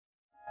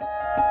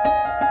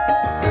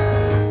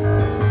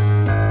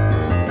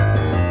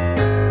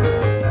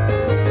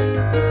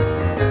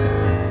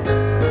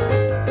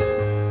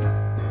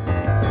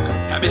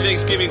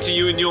Thanksgiving to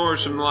you and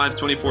yours from the Lions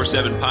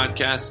 24/7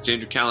 podcast. It's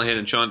Andrew Callahan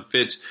and Sean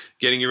Fitz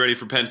getting you ready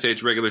for Penn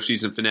State's regular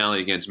season finale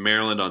against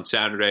Maryland on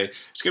Saturday.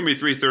 It's going to be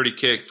a 3:30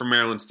 kick from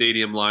Maryland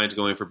Stadium. Lions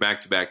going for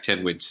back-to-back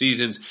 10-win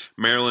seasons.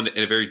 Maryland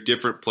in a very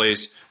different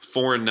place,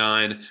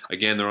 4-9.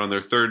 Again, they're on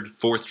their third,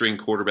 fourth-string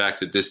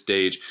quarterbacks at this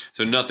stage,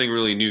 so nothing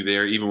really new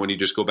there, even when you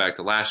just go back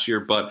to last year.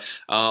 But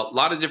a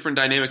lot of different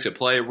dynamics at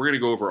play. We're going to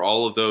go over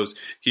all of those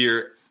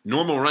here.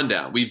 Normal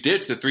rundown. We've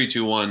ditched the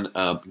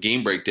 3-2-1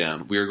 game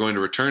breakdown. We are going to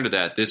return to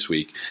that this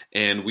week.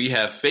 And we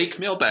have fake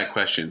mailbag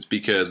questions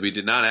because we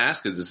did not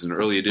ask, because this is an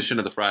early edition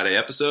of the Friday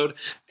episode.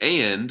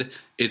 And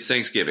it's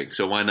Thanksgiving,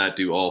 so why not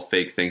do all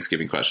fake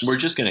Thanksgiving questions? We're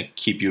just going to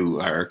keep you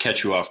or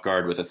catch you off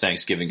guard with a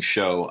Thanksgiving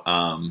show.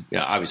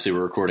 Obviously,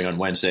 we're recording on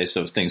Wednesday,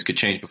 so things could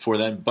change before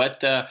then.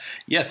 But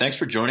thanks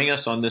for joining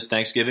us on this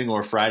Thanksgiving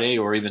or Friday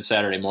or even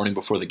Saturday morning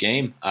before the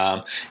game.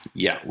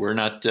 We're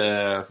not.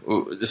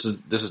 This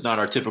is not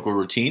our typical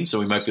routine, so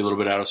we might be a little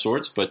bit out of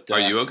sorts. But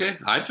are you okay?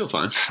 I feel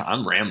fine.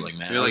 I'm rambling,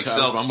 man. You're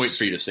I'm waiting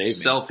for you to save me.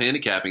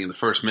 Self-handicapping in the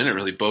first minute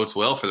really bodes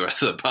well for the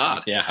rest of the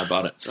pod. Yeah, how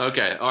about it?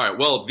 Okay, all right.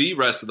 Well, the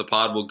rest of the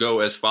pod will go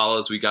as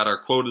follows. We got our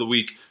quote of the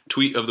week,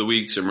 tweet of the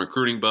week, some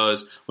recruiting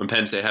buzz when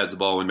Penn State has the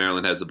ball, when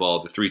Maryland has the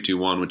ball, the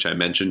 3-2-1, which I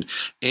mentioned,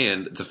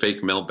 and the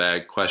fake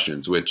mailbag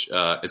questions, which is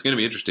going to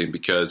be interesting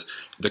because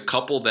the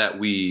couple that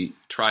we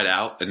tried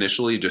out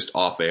initially just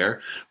off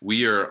air,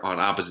 we are on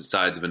opposite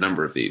sides of a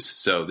number of these.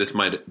 So this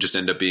might just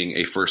end up being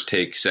a first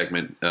take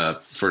segment,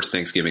 first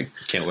Thanksgiving.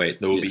 Can't wait.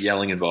 There will be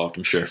yelling involved,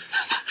 I'm sure.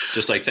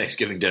 Just like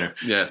Thanksgiving dinner.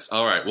 Yes.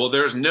 All right. Well,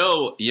 there's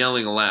no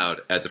yelling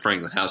allowed at the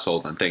Franklin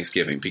household on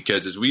Thanksgiving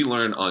because as we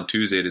learned on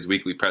Tuesday at his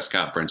weekly press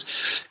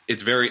conference,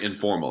 it's very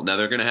informal. Now,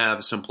 they're going to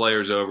have some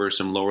players over,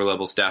 some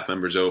lower-level staff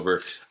members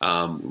over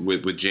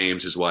with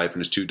James, his wife, and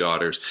his two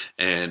daughters,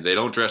 and they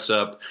don't dress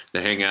up.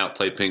 They hang out,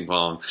 play ping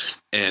pong.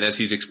 And as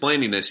he's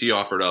explaining this, he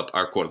offered up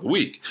our quote of the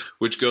week,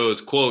 which goes,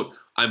 quote,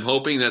 "I'm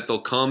hoping that they'll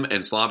come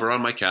and slobber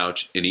on my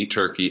couch and eat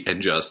turkey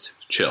and just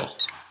chill."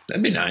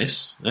 That'd be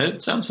nice.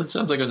 It sounds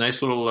like a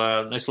nice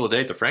little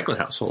day at the Franklin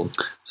household.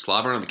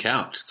 Slobber on the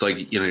couch. It's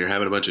like, you're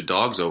having a bunch of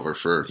dogs over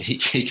for... He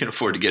can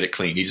afford to get it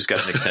clean. He just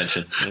got an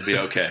extension. It'll be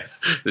okay.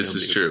 This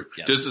is true.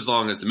 Yeah. Just as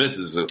long as the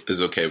missus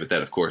is okay with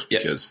that, of course,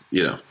 because,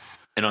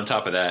 And on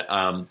top of that,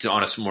 on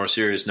a more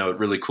serious note,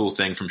 really cool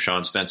thing from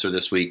Sean Spencer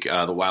this week.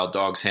 The Wild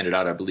Dogs handed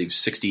out, I believe,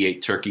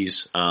 68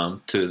 turkeys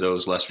to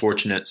those less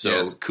fortunate.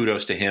 So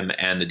Kudos to him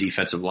and the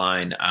defensive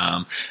line.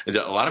 A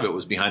lot of it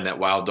was behind that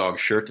Wild Dog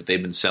shirt that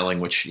they've been selling,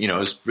 which,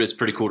 is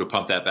pretty cool to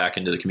pump that back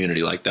into the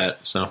community like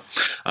that. So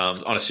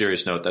on a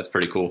serious note, that's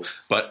pretty cool.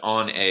 But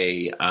on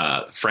a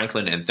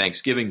Franklin and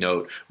Thanksgiving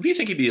note, what do you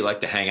think he'd be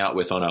like to hang out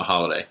with on a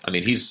holiday? I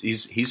mean,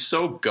 he's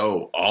so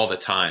go all the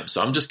time.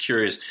 So I'm just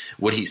curious,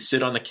 would he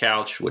sit on the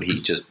couch? Would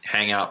he just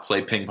hang out,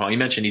 play ping pong? You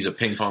mentioned he's a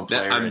ping pong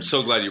player. I'm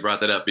so glad you brought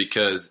that up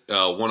because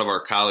one of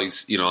our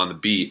colleagues, on the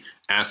beat,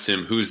 asked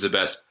him who's the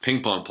best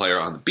ping pong player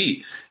on the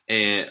beat,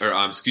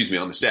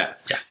 on the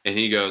staff. Yeah. And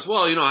he goes,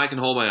 well, I can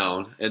hold my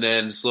own. And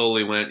then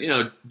slowly went,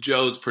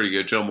 Joe's pretty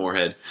good, Joe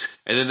Moorhead.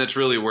 And then that's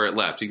really where it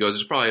left. He goes,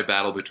 there's probably a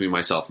battle between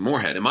myself and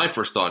Moorhead. And my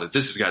first thought is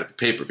this has got to be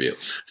pay-per-view.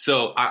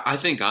 So I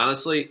think,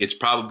 honestly, it's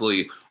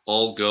probably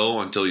all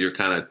go until you're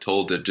kind of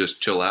told to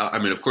just chill out. I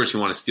mean, of course, you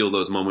want to steal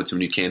those moments when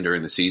you can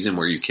during the season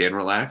where you can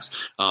relax,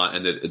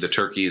 and the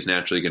turkey is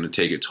naturally going to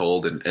take its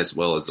hold, and as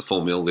well as the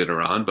full meal later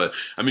on. But,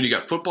 I mean, you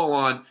got football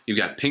on, you've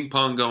got ping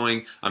pong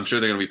going. I'm sure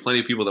there are going to be plenty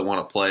of people that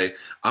want to play.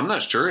 I'm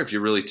not sure if you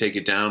really take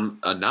it down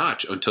a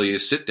notch until you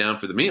sit down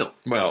for the meal.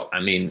 Well, I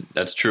mean,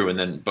 that's true,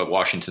 but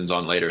Washington's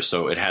on later,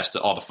 so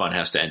all the fun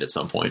has to end at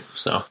some point.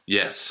 So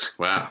yes,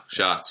 wow,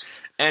 shots.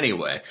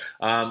 Anyway,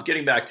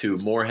 getting back to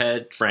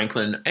Moorhead,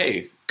 Franklin,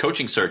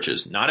 coaching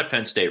searches, not at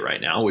Penn State right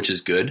now, which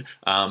is good.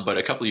 But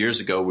a couple of years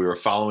ago, we were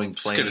following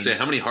planes. I was going to say,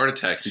 how many heart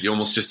attacks did you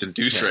almost just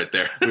induce right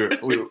there?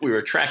 we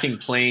were tracking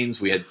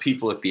planes. We had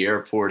people at the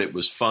airport. It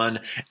was fun.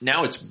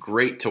 Now it's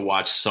great to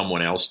watch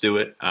someone else do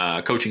it.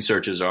 Coaching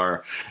searches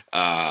are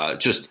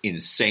just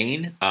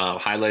insane.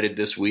 Highlighted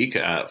this week,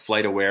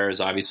 FlightAware is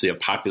obviously a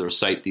popular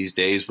site these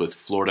days with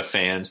Florida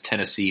fans,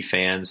 Tennessee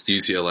fans,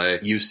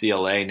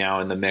 UCLA now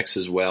in the mix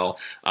as well.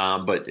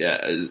 But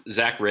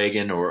Zach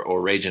Reagan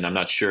or Reagan, I'm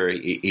not sure.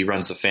 He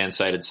runs the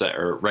fan-sided site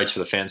or writes for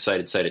the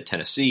fan-sided site at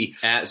Tennessee.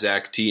 At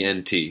Zach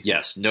TNT.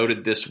 Yes,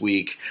 noted this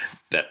week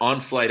that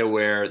on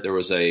FlightAware there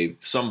was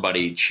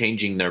somebody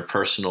changing their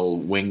personal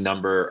wing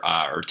number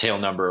or tail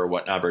number or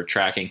whatever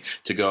tracking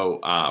to go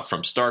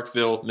from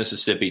Starkville,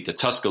 Mississippi to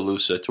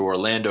Tuscaloosa to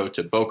Orlando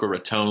to Boca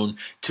Raton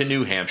to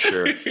New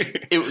Hampshire.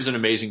 It was an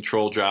amazing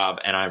troll job,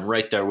 and I'm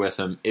right there with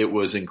him. It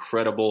was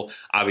incredible.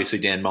 Obviously,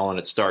 Dan Mullen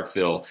at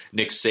Starkville,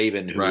 Nick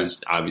Saban, who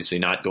is obviously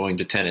not going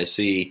to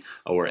Tennessee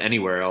or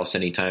anywhere else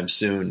anytime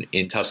soon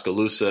in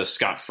Tuscaloosa,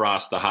 Scott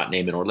Frost, the hot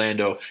name in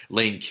Orlando,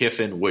 Lane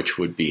Kiffin, which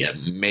would be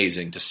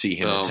amazing to see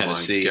him in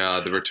Tennessee. Oh, my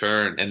God, the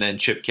return. And then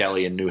Chip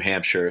Kelly in New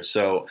Hampshire.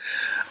 So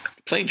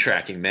Plane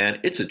tracking, man,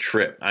 it's a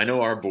trip. I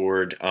know our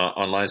board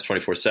on Lions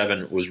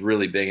 24/7 was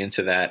really big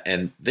into that,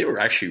 and they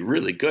were actually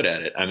really good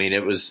at it. I mean,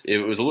 it was a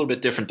little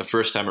bit different the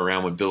first time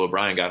around when Bill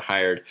O'Brien got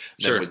hired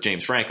than with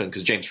James Franklin,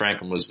 because James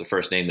Franklin was the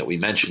first name that we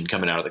mentioned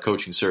coming out of the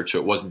coaching search, so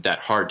it wasn't that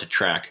hard to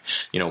track,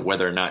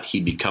 whether or not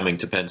he'd be coming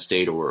to Penn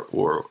State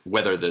or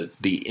whether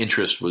the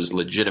interest was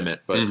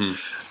legitimate. But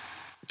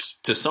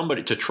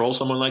to troll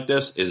someone like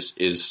this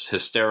is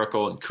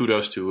hysterical, and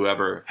kudos to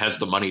whoever has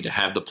the money to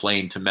have the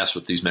plane to mess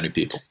with these many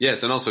people.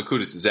 Yes, and also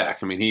kudos to Zach.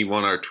 I mean, he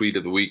won our tweet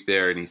of the week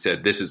there, and he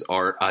said, "This is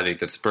art." I think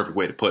that's the perfect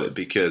way to put it,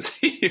 because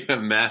he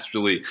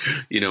masterfully,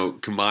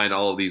 combined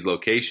all of these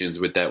locations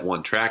with that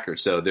one tracker.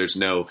 So there's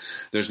no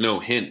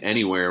hint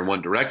anywhere in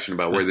one direction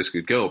about where this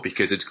could go,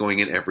 because it's going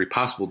in every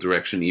possible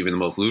direction, even the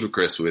most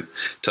ludicrous with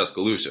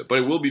Tuscaloosa. But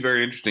it will be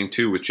very interesting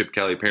too with Chip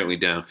Kelly apparently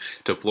down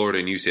to Florida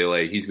and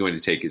UCLA. He's going to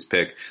take his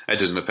pick. That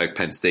doesn't affect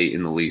Penn State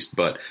in the least,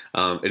 but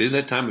it is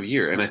that time of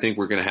year, and I think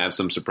we're going to have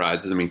some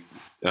surprises. I mean,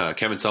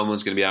 Kevin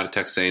Sumlin's going to be out of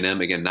Texas A&M.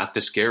 Again, not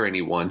to scare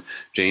anyone.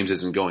 James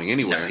isn't going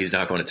anywhere. No, he's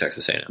not going to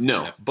Texas A&M.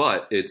 No,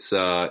 but it's,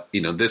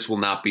 this will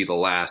not be the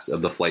last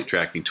of the flight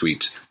tracking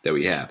tweets that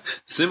we have.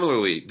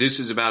 Similarly, this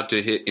is about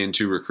to hit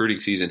into recruiting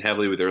season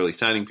heavily with early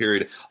signing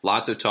period.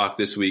 Lots of talk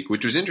this week,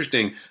 which was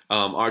interesting.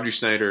 Audrey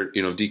Snyder,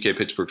 DK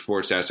Pittsburgh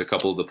Sports, asked a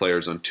couple of the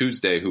players on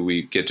Tuesday who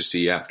we get to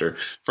see after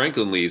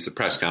Franklin leaves the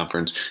press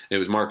conference. It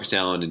was Marcus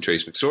Allen and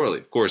Trace McSorley.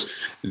 Of course,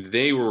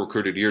 they were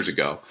recruited years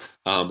ago.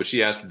 But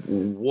she asked,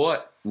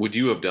 what would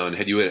you have done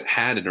had you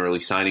had an early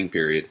signing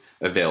period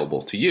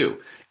available to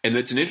you? And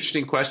it's an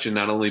interesting question,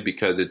 not only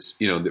because it's,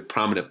 the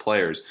prominent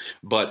players,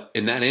 but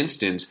in that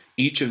instance,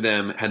 each of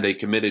them, had they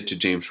committed to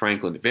James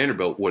Franklin at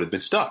Vanderbilt, would have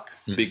been stuck.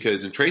 Mm-hmm.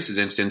 Because in Trace's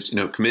instance,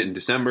 commit in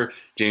December,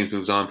 James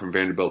moves on from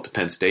Vanderbilt to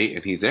Penn State,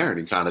 and he's there, and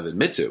he kind of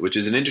admits it, which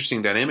is an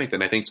interesting dynamic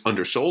that I think is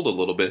undersold a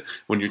little bit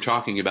when you're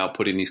talking about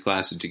putting these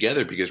classes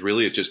together, because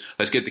really it's just,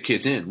 let's get the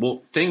kids in.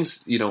 Well,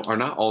 things, are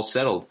not all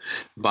settled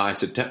by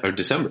September or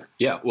December.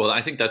 Yeah, well,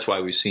 I think that's why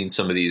we've seen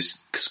some of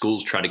these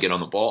schools try to get on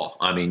the ball.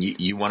 I mean,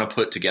 you want to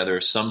put together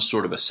some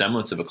sort of a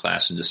semblance of a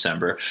class in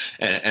December.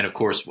 And of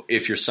course,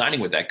 if you're signing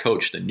with that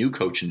coach, the new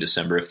coach in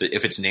December, if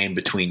it's named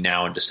between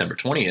now and December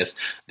 20th,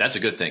 that's a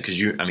good thing,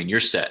 because you're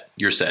set.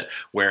 You're set.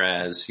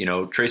 Whereas,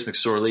 Trace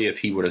McSorley, if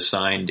he would have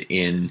signed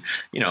in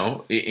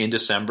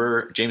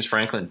December, James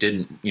Franklin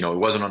didn't, it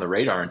wasn't on the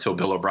radar until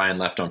Bill O'Brien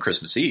left on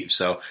Christmas Eve.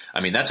 So,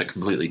 I mean, that's a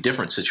completely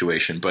different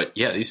situation. But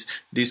yeah,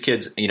 these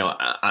kids,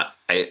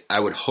 I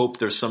would hope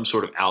there's some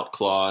sort of out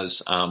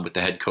clause with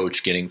the head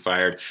coach getting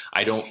fired.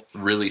 I don't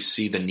really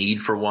see the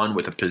need for one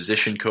with a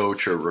position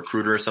coach or a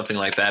recruiter or something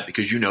like that,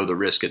 because the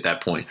risk at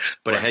that point.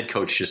 But a head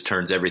coach just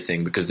turns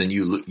everything, because then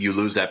you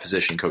lose that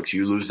position coach,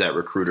 you lose that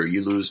recruiter,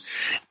 you lose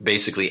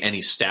basically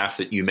any staff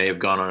that you may have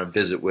gone on a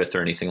visit with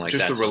or anything like that.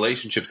 Just the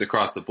relationships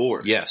across the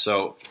board. Yeah,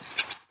 so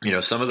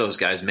some of those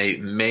guys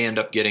may end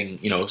up getting,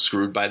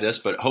 screwed by this,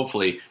 but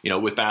hopefully,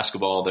 with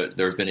basketball,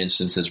 there have been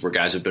instances where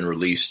guys have been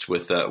released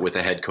with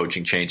a head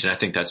coaching change, and I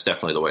think that's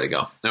definitely the way to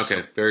go.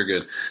 Okay, very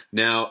good.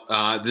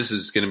 Now, this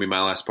is going to be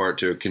my last part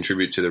to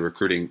contribute to the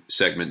recruiting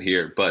segment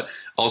here, but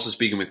also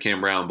speaking with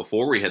Cam Brown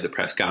before we had the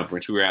press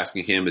conference, we were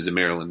asking him as a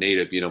Maryland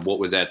native, what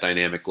was that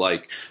dynamic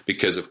like?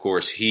 Because, of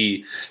course,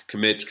 he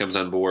comes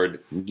on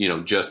board,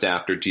 just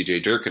after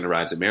TJ Durkin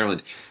arrives at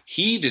Maryland.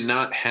 He did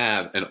not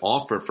have an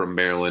offer from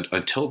Maryland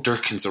until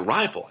Durkin's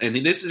arrival. And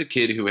this is a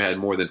kid who had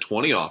more than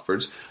 20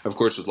 offers, of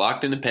course, was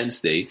locked into Penn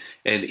State.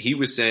 And he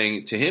was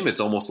saying to him, it's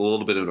almost a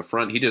little bit of an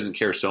affront. He doesn't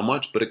care so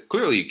much, but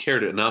clearly he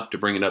cared enough to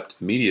bring it up to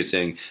the media,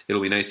 saying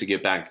it'll be nice to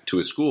get back to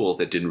a school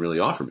that didn't really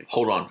offer me.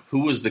 Hold on. Who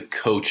was the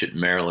coach at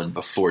Maryland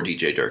before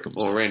DJ Durkin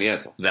was there? Randy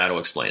Edsall. That'll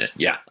explain it.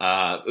 Yeah.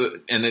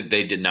 And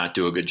they did not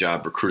do a good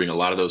job recruiting a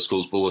lot of those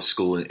schools, Bullis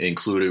School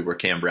included, where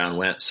Cam Brown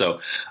went. So,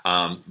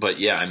 but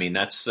yeah, I mean,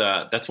 that's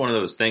one of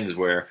those things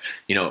where,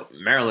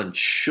 Maryland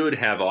should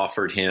have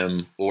offered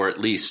him, or at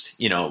least,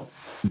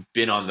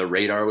 been on the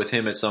radar with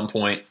him at some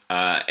point,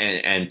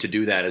 and to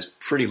do that is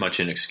pretty much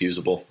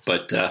inexcusable.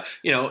 But,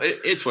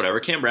 it's whatever.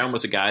 Cam Brown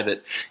was a guy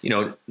that,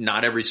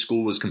 not every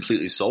school was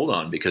completely sold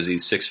on, because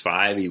he's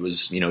 6'5". He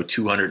was,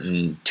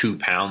 202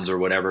 pounds or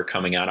whatever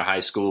coming out of high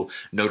school.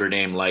 Notre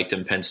Dame liked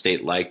him. Penn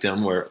State liked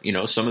him, where,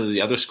 some of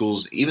the other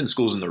schools, even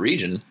schools in the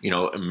region,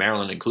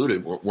 Maryland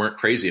included, weren't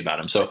crazy about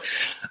him. So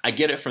I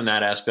get it from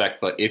that aspect.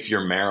 But if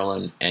you're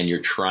Maryland and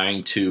you're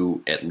trying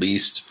to at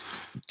least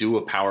do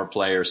a power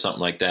play or something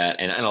like that,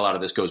 and a lot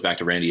of this goes back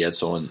to Randy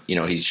Edsall,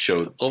 and he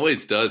showed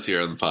always does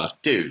here on the pod,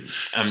 dude.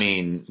 I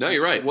mean, no,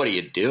 you're right. What are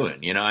you doing?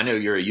 I know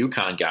you're a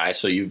UConn guy,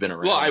 so you've been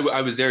around. Well,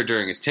 I was there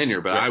during his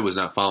tenure, but I was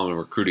not following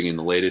recruiting in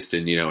the latest,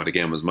 and and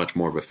again was much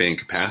more of a fan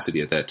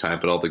capacity at that time.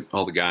 But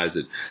all the guys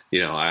that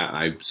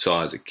I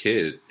saw as a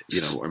kid,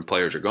 and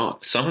players are gone.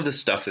 Some of the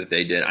stuff that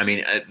they did, I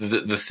mean,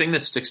 the thing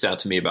that sticks out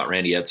to me about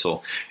Randy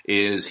Edsall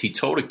is he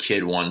told a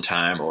kid one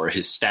time, or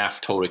his staff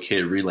told a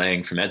kid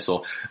relaying from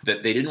Edsall,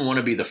 that they didn't want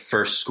to be the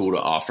first school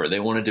to offer. They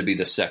wanted to be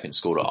the second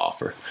school to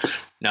offer.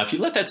 Now, if you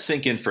let that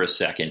sink in for a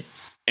second,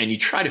 and you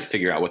try to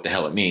figure out what the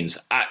hell it means,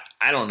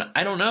 I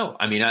don't know.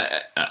 I mean,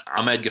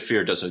 Ahmed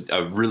Ghaffir does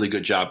a really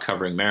good job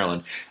covering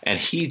Maryland, and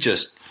he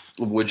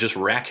would just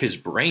rack his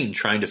brain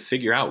trying to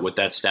figure out what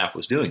that staff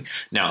was doing.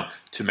 Now,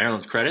 to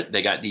Maryland's credit,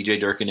 they got DJ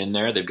Durkin in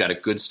there. They've got a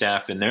good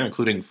staff in there,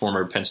 including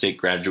former Penn State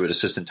graduate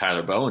assistant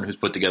Tyler Bowen, who's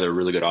put together a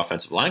really good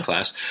offensive line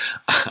class.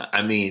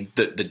 I mean,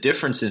 the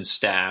difference in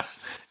staff,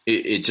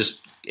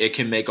 it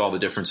can make all the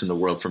difference in the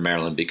world for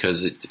Maryland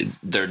because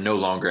they're no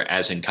longer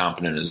as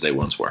incompetent as they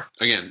once were.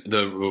 Again,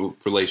 the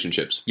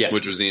relationships,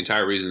 which was the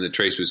entire reason that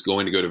Trace was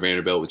going to go to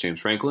Vanderbilt with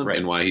James Franklin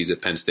and why he's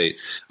at Penn State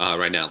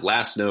right now.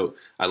 Last note,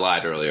 I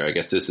lied earlier. I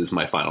guess this is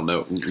my final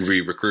note,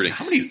 re-recruiting.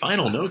 How many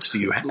final notes do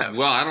you have?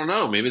 Well, I don't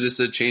know. Maybe this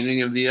is a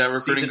changing of the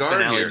recruiting Season guard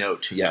finale here.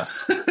 Note,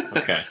 yes.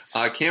 Okay.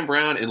 Cam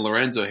Brown and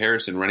Lorenzo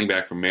Harrison, running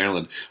back from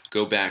Maryland,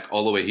 go back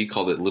all the way. He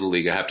called it Little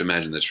League. I have to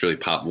imagine that's really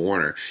Pop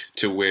Warner,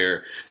 to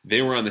where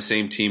they were on the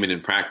same team, and in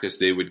practice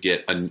they would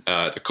get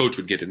the coach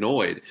would get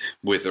annoyed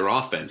with their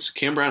offense.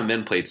 Cam Brown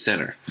then played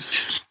center.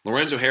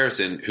 Lorenzo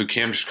Harrison, who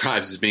Cam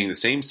describes as being the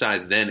same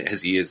size then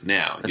as he is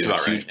now, that's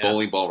about huge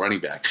bowling ball running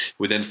back,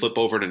 would then flip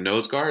over to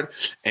nose guard,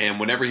 and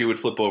whenever he would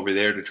flip over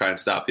there to try and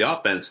stop the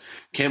offense,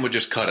 Cam would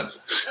just cut him.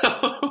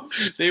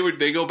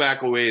 They go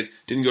back a ways,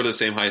 didn't go to the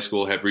same high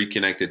school, have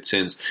reconnected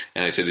since,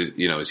 and I said,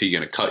 is he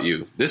going to cut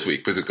you this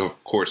week? Because,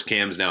 of course,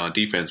 Cam's now on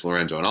defense,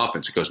 Lorenzo on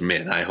offense. He goes,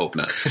 man, I hope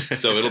not.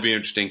 So it'll be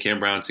interesting. Cam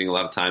Brown seeing a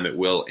lot of time at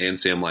Will and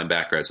Sam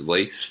linebacker as of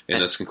late,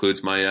 and this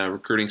concludes my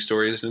recruiting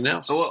stories and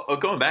analysis. Well,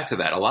 going back to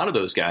that, a lot of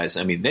those guys,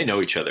 I mean, they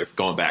know each other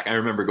going back. I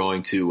remember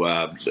going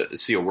to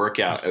see a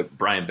workout at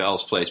Brian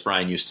Bell's place.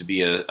 Brian used to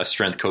be a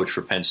strength coach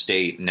for Penn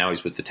State, and now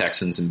he's with the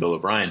Texans and Bill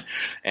O'Brien.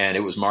 And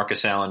it was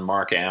Marcus Allen,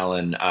 Mark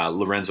Allen,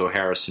 Lorenzo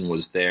Harrison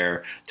was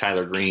there,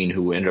 Tyler Green,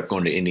 who ended up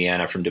going to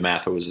Indiana from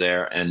DeMatha, was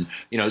there. And,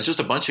 it's just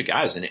a bunch of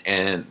guys.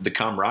 And the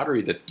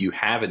camaraderie that you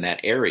have in that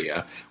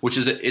area, which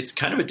is it's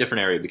kind of a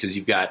different area because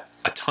you've got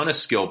a ton of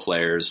skill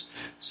players,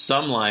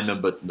 some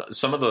linemen, but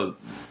some of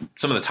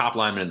the top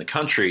linemen in the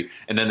country,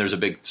 and then there's a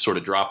big sort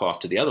of drop off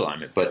to the other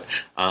linemen. But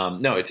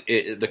no, it's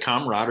the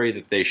camaraderie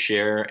that they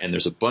share, and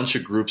there's a bunch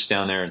of groups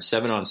down there, and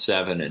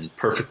 7-on-7, and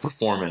Perfect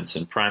Performance,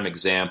 and Prime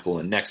Example,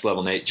 and Next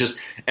Level Nate, just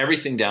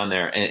everything down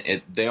there,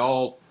 and they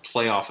all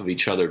play off of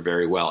each other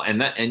very well,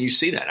 and you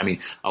see that. I mean,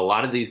 a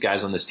lot of these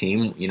guys on this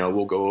team,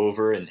 will go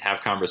over and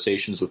have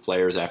conversations with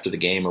players after the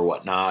game or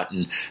whatnot,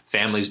 and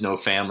families know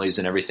families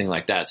and everything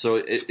like that. So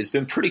it's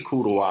been pretty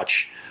cool to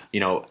watch.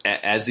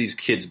 As these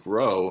kids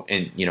grow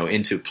and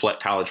into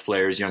college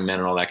players, young men,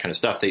 and all that kind of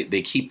stuff,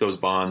 they keep those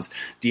bonds.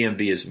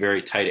 DMV is a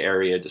very tight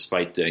area,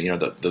 despite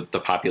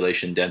the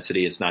population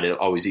density. It's not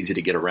always easy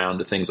to get around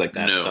to things like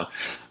that. No. So,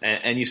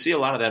 and you see a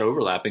lot of that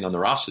overlapping on the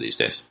roster these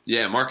days.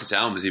 Yeah, Marcus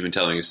Allen was even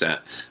telling us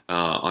that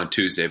on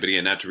Tuesday. But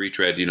again, not to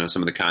retread,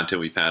 some of the content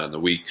we've had on the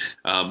week.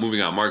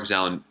 Moving on, Marcus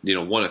Allen,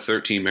 one of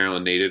 13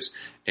 Maryland natives.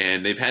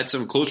 And they've had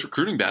some close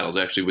recruiting battles,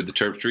 actually, with the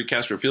Terps. Tariq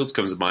Castro Fields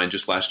comes to mind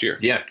just last year.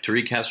 Yeah,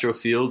 Tariq Castro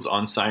Fields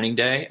on signing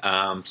day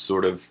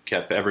sort of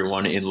kept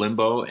everyone in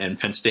limbo, and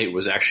Penn State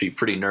was actually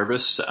pretty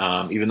nervous,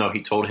 even though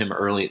he told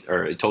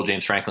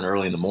James Franklin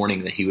early in the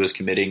morning that he was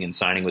committing and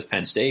signing with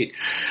Penn State.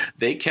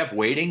 They kept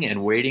waiting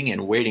and waiting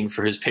and waiting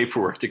for his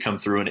paperwork to come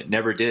through, and it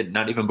never did,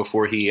 not even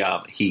before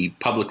he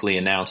publicly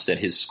announced at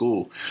his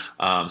school.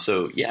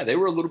 So, yeah, they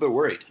were a little bit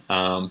worried.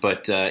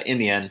 But in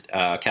the end,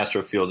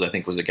 Castro Fields, I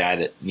think, was a guy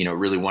that,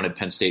 really wanted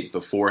Penn State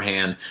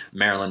beforehand.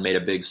 Maryland made a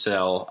big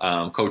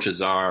sell. Coach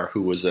Azar,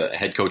 who was a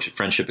head coach at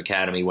Friendship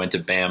Academy, went to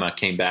Bama,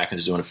 came back and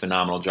is doing a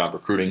phenomenal job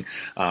recruiting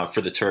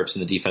for the Terps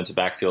in the defensive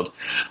backfield.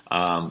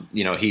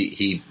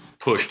 He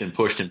pushed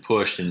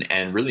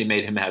and really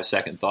made him have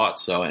second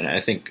thoughts. So, and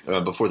I think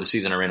before the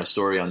season I ran a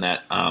story on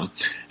that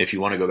if you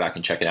want to go back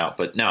and check it out.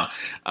 But no.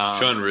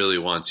 Sean really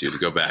wants you to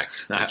go back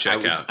and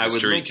check out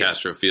Tariq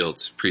Castro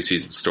Fields'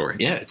 preseason story.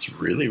 Yeah, it's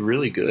really,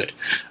 really good.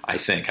 I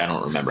think. I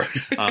don't remember.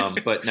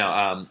 But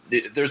no,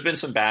 there's been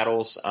some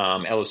battles.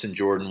 Ellison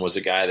Jordan was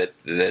a guy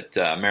that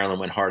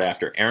Maryland went hard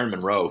after. Aaron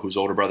Monroe, whose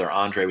older brother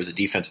Andre was a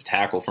defensive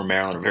tackle for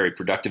Maryland, a very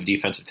productive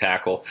defensive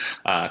tackle.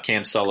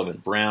 Cam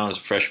Sullivan Brown is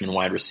a freshman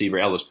wide receiver.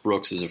 Ellis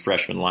Brooks is a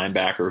freshman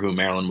linebacker who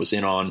Maryland was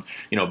in on,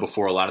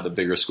 before a lot of the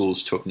bigger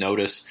schools took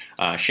notice.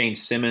 Shane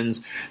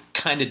Simmons,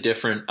 kind of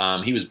different.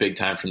 He was big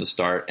time from the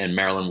start, and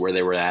Maryland, where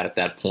they were at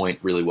that point,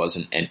 really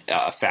wasn't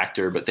a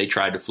factor, but they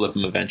tried to flip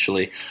him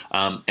eventually.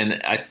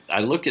 And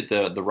I look at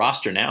the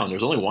roster now, and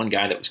there's only one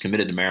guy that was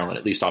committed to Maryland,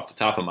 at least off the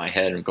top of my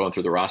head, and going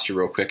through the roster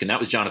real quick, and that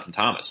was Jonathan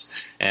Thomas.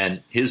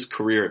 And his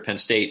career at Penn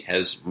State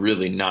has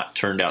really not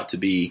turned out to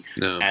be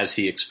as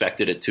he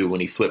expected it to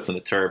when he flipped from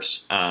the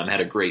Terps.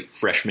 Had a great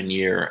freshman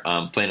year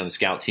playing on the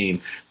scout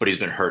team, but he's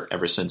been hurt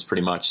ever since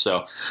pretty much.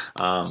 So,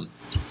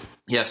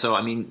 so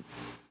I mean,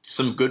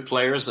 some good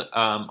players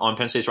on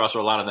Penn State's roster,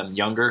 a lot of them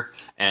younger,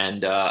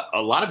 and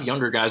a lot of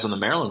younger guys on the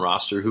Maryland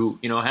roster who,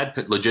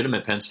 had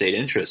legitimate Penn State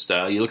interest.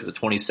 You look at the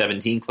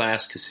 2017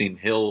 class, Kasim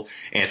Hill,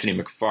 Anthony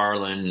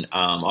McFarland,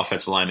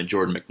 offensive lineman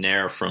Jordan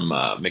McNair from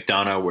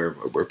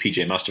McDonough, where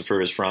P.J.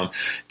 Mustipher is from.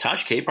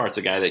 Taj Capart's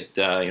a guy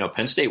that,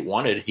 Penn State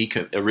wanted. He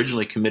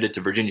originally committed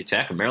to Virginia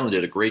Tech, and Maryland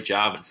did a great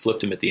job and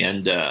flipped him at the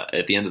end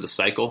of the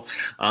cycle.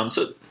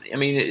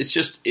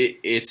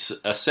 It's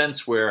a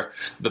sense where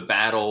the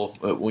battle,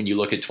 when you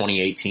look at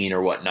 2018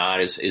 or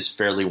whatnot, is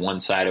fairly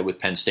one-sided with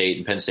Penn State,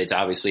 and Penn State's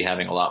obviously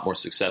having a lot more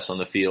success on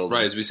the field.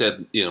 Right, as we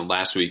said,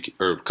 last week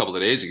or a couple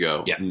of days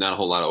ago, not a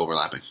whole lot of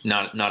overlapping.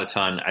 Not a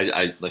ton.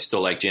 I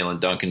still like Jalen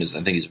Duncan. I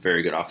think he's a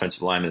very good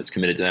offensive lineman that's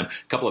committed to them.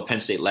 A couple of Penn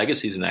State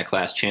legacies in that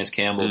class: Chance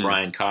Campbell,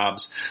 Brian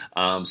Cobbs.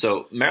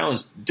 So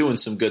Maryland's doing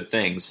some good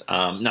things.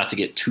 Not to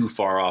get too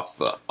far off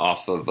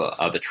of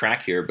the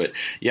track here, but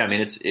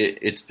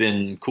it's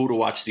been cool to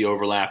watch the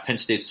overlap. Penn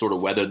State sort of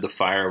weathered the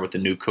fire with the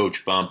new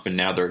coach bump, and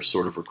now they're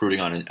sort of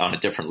recruiting on a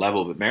different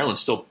level. But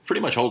Maryland's still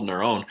pretty much holding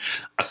their own,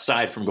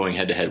 aside from going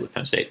head-to-head with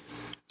Penn State.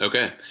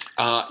 Okay.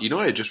 You know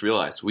what I just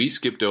realized? We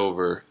skipped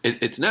over.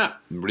 It's not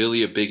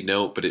really a big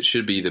note, but it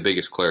should be the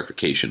biggest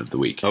clarification of the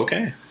week.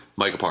 Okay.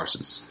 Micah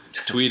Parsons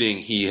tweeting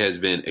he has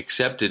been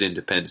accepted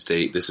into Penn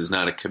State. This is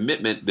not a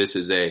commitment. This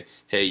is a,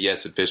 hey,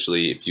 yes,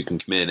 officially, if you can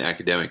come in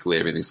academically,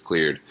 everything's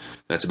cleared.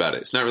 That's about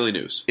it. It's not really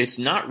news. It's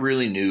not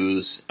really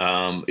news.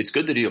 It's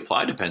good that he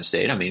applied to Penn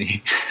State. I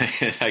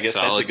guess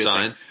solid that's a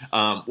good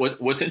thing.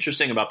 What's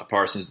interesting about the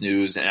Parsons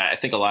news, and I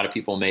think a lot of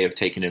people may have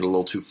taken it a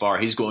little too far,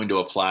 he's going to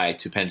apply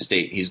to Penn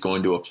State. He's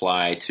going to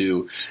apply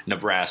to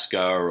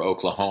Nebraska or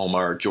Oklahoma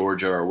or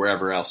Georgia or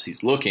wherever else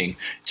he's looking,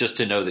 just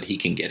to know that he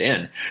can get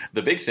in.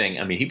 The big thing,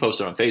 he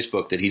posted on Facebook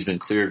that he's been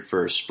cleared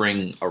for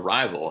spring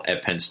arrival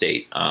at Penn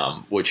State,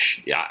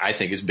 which I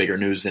think is bigger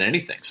news than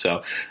anything.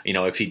 So,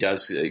 if he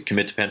does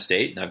commit to Penn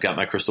State, and I've got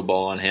my crystal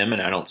ball on him,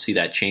 and I don't see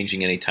that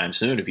changing anytime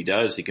soon. If he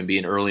does, he can be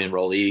an early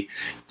enrollee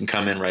and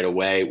come in right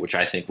away, which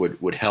I think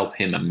would help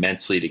him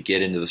immensely to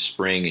get into the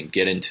spring and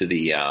get into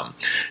the,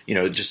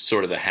 just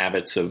sort of the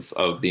habits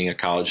of being a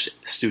college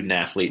student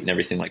athlete and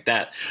everything like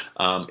that.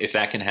 If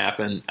that can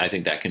happen, I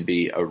think that can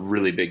be a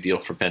really big deal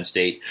for Penn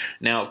State.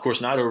 Now, of course,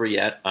 not over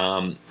yet.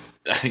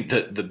 I think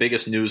the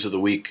biggest news of the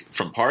week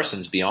from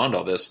Parsons, beyond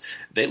all this,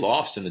 they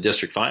lost in the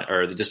district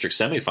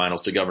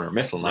semifinals to Governor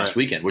Mifflin last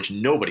weekend, which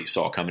nobody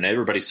saw coming.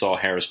 Everybody saw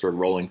Harrisburg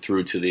rolling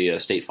through to the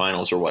state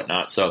finals or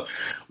whatnot. So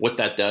what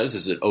that does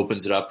is it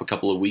opens it up a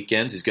couple of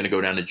weekends. He's going to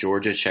go down to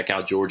Georgia, check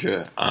out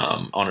Georgia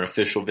on an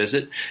official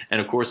visit. And,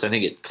 of course, I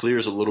think it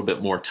clears a little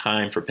bit more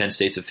time for Penn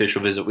State's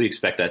official visit. We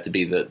expect that to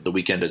be the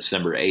weekend of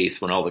December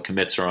 8th when all the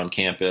commits are on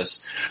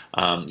campus,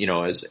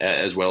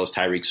 as well as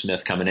Tyreek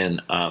Smith coming in.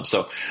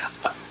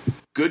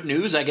 Good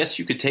news, I guess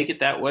you could take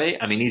it that way.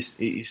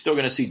 He's still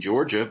going to see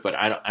Georgia, but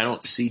I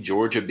don't see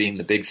Georgia being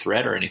the big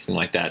threat or anything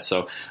like that.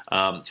 So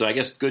I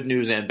guess good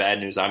news and bad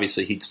news.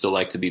 Obviously, he'd still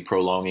like to be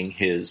prolonging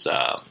his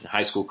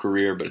high school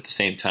career, but at the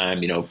same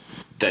time,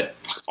 that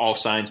all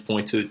signs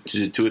point to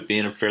it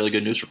being a fairly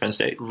good news for Penn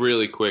State.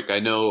 Really quick, I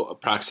know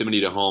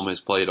proximity to home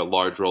has played a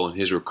large role in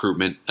his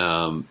recruitment.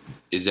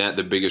 Is that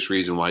the biggest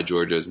reason why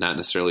Georgia is not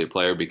necessarily a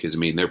player? Because,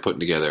 they're putting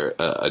together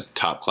a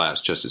top class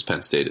just as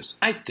Penn State is.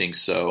 I think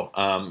so.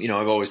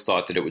 I've always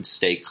thought that it would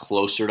stay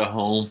closer to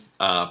home.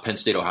 Penn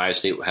State, Ohio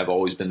State have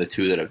always been the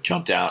two that have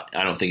jumped out.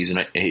 I don't think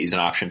he's an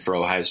option for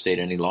Ohio State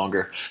any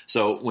longer.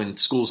 So when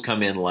schools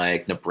come in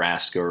like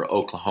Nebraska or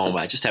Oklahoma,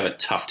 I just have a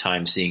tough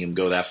time seeing him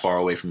go that far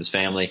away from his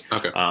family.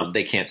 Okay.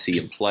 They can't see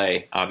him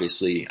play,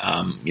 obviously,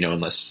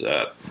 unless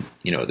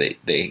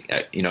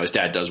his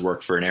dad does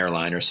work for an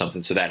airline or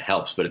something, so that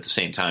helps. But at the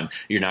same time,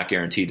 you're not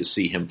guaranteed to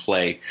see him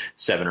play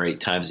 7 or 8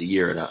 times a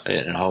year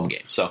in a home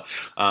game. So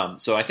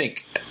I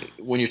think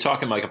when you're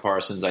talking Micah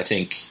Parsons, I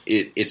think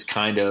it's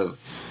kind of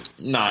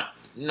not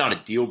a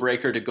deal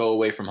breaker to go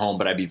away from home,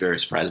 but I'd be very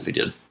surprised if he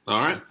did. All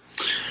right.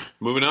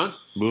 Moving on.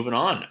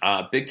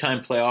 Big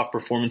time playoff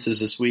performances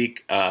this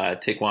week.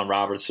 Taquan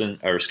Roberson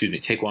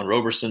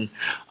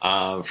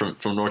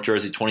from North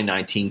Jersey,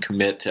 2019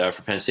 commit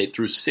for Penn State,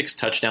 threw 6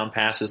 touchdown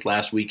passes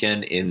last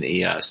weekend in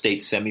the state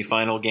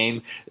semifinal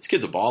game. This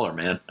kid's a baller,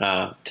 man.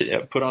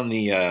 To put on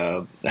the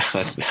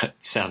that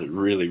sounded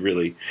really,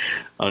 really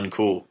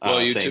uncool.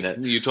 Well,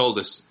 you told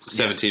us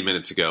 17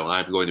 minutes ago,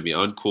 I'm going to be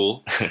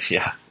uncool.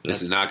 Yeah.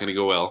 This is not going to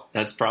go well.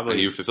 That's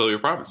probably... You fulfill your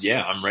promise.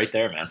 Yeah, I'm right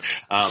there, man.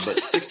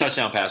 But 6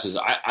 touchdown passes.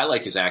 I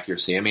like his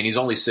accuracy. He's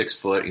only 6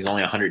 foot. He's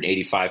only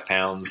 185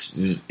 pounds,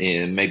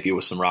 and maybe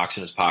with some rocks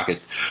in his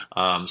pocket.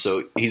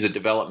 So he's a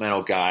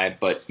developmental guy,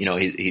 but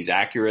he's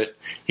accurate.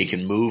 He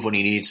can move when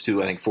he needs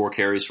to. I think 4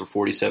 carries for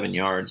 47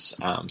 yards.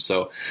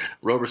 So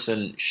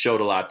Roberson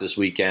showed a lot this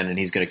weekend, and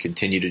he's going to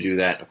continue to do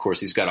that. Of course,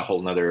 he's got a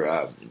whole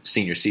other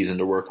senior season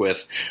to work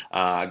with.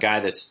 A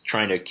guy that's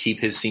trying to keep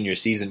his senior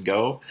season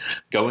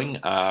going.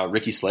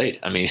 Ricky Slade.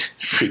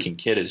 Freaking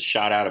kid is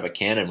shot out of a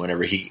cannon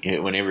whenever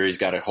he's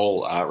got a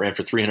hole. Ran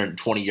for 300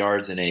 320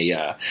 yards in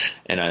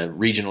a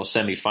regional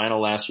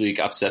semifinal last week,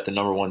 upset the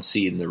number 1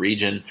 seed in the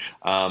region.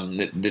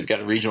 They've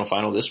got a regional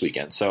final this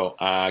weekend, so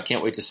I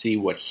can't wait to see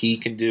what he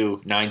can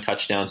do. 9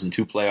 touchdowns in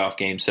 2 playoff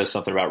games says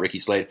something about Ricky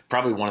Slade.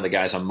 Probably one of the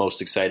guys I'm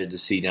most excited to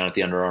see down at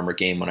the Under Armour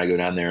game when I go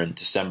down there in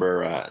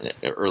December,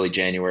 early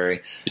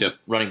January. Yep.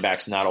 Running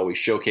back's not always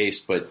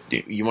showcased, but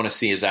you want to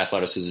see his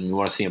athleticism. You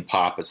want to see him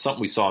pop. It's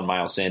something we saw in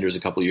Miles Sanders a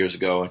couple of years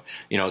ago. And,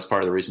 it's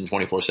part of the reason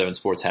 24/7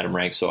 Sports had him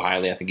ranked so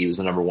highly. I think he was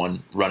the number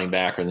 1 running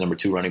back or the number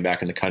 2 running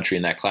back in the country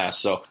in that class.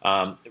 So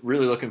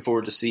really looking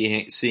forward to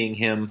seeing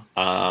him.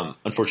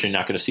 Unfortunately,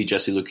 not going to see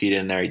Jesse Lukita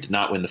in there. He did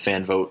not win the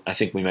fan vote. I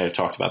think we may have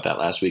talked about that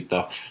last week,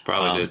 though.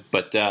 Probably did.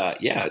 But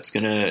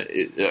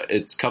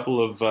it's a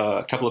couple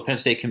of Penn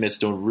State commits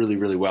doing really,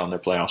 really well in their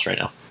playoffs right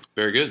now.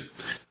 Very good.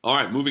 All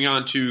right, moving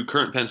on to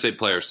current Penn State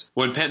players.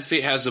 When Penn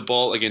State has the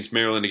ball against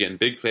Maryland, again,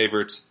 big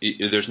favorites,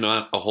 there's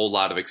not a whole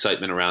lot of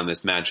excitement around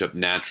this matchup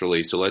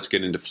naturally, so let's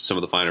get into some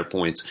of the finer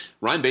points.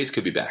 Ryan Bates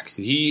could be back.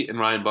 He and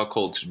Ryan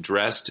Buchholz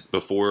dressed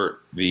before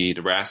the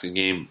Nebraska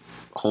game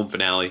home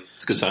finale.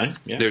 It's a good sign.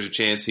 Yeah. There's a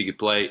chance he could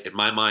play. In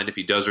my mind, if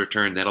he does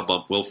return, that'll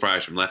bump Will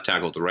Fries from left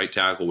tackle to right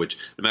tackle, which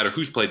no matter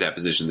who's played that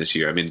position this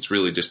year, I mean, it's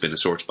really just been a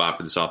sore spot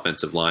for this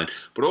offensive line.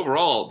 But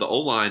overall, the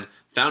O-line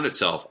found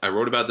itself. I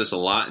wrote about this a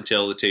lot in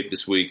Tail of the Tape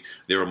this week.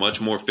 They were much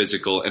more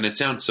physical, and it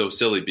sounds so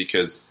silly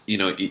because,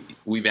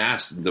 we've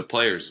asked the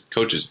players,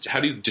 coaches, how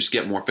do you just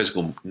get more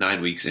physical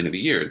 9 weeks into the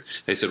year?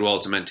 They said, well,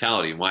 it's a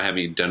mentality, and why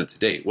haven't you done it to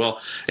date? Well,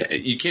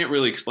 you can't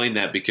really explain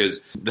that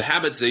because the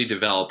habits they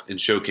develop and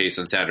showcase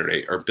on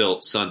Saturday are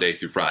built Sunday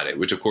through Friday,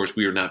 which, of course,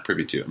 we are not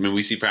privy to. I mean,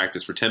 we see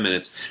practice for 10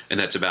 minutes, and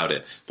that's about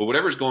it. But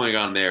whatever's going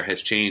on there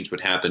has changed what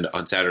happened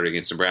on Saturday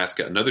against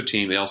Nebraska. Another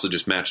team they also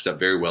just matched up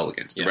very well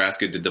against. Yeah.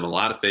 Nebraska did them a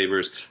lot of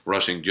favors,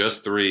 rushing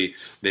just 3.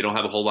 They don't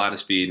have a whole lot of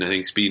speed, and I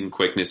think speed and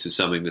quickness is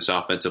something this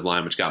offensive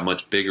line, which got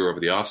much bigger over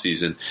the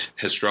offseason,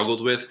 has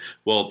struggled with.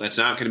 Well, that's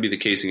not going to be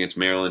the case against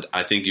Maryland.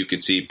 I think you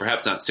could see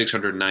perhaps not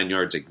 609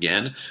 yards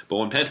again, but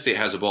when Penn State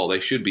has a ball, they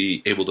should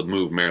be able to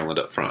move Maryland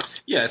up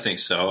front. Yeah, I think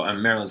so.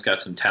 Maryland's got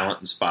some talent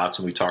in spots,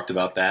 and we talked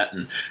about that.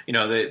 And,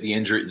 the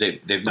injury,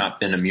 they've not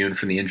been immune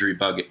from the injury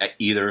bug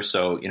either,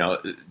 so,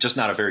 just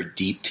not a very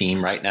deep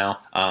team right now.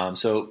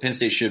 So Penn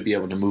State should be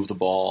able to move the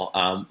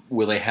ball.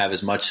 Will they have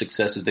as much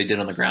success as they did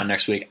on the ground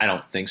next week? I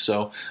don't think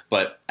so.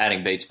 But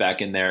adding Bates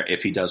back in there,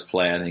 if he does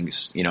play, I think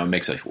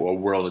makes a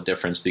world of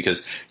difference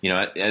because,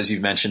 as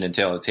you've mentioned in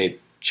Tail of the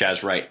Tape,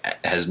 Chaz Wright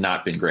has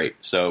not been great.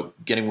 So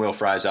getting Will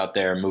Fries out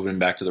there, moving him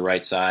back to the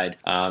right side,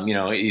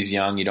 he's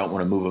young. You don't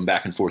want to move him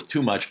back and forth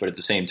too much, but at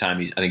the same time,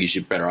 I think he's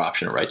a better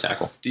option at right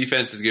tackle.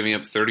 Defense is giving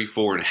up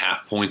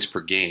 34.5 points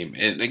per game.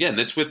 And again,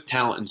 that's with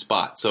talent and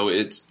spot. So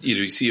it's,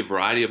 you see a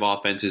variety of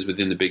offenses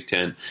within the Big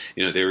Ten.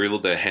 They were able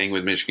to hang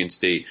with Michigan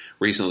State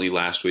recently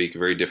last week, a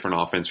very different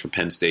offense from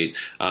Penn State.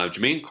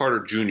 Jermaine Carter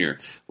Jr.,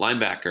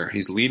 linebacker,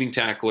 he's leading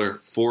tackler,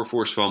 4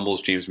 forced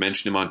fumbles. James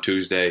mentioned him on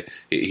Tuesday.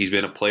 He's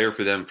been a player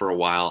for them for a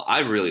while. I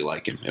really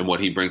like him and what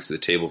he brings to the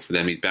table for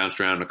them. He's bounced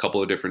around in a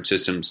couple of different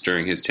systems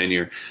during his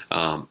tenure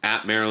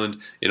at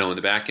Maryland. In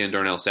the back end,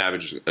 Darnell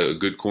Savage, a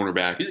good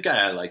cornerback. He's a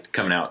guy I liked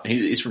coming out.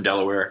 He's from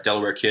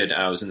Delaware kid.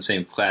 I was in the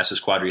same class as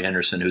Quadri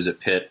Henderson, who's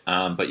at Pitt.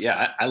 But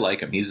yeah, I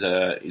like him. He's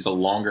a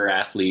longer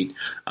athlete,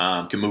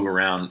 can move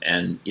around,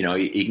 and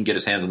he can get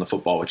his hands on the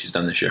football, which he's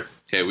done this year.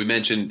 Okay, we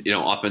mentioned,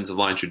 offensive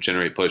line should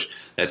generate push.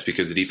 That's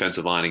because the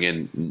defensive line,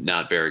 again,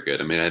 not very good.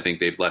 I mean, I think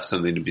they've left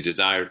something to be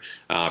desired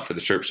for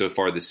the Terps so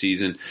far this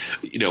season.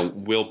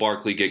 Will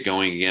Barkley get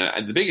going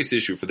again? The biggest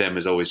issue for them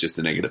is always just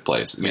the negative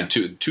plays. I mean,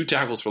 two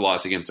tackles for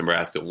loss against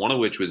Nebraska, one of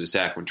which was a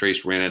sack when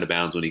Trace ran out of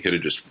bounds when he could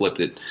have just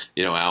flipped it,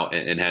 out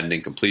and had an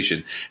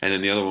incompletion. And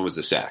then the other one was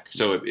a sack.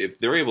 So if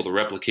they're able to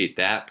replicate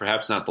that,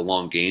 perhaps not the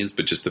long gains,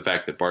 but just the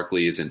fact that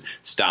Barkley isn't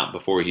stopped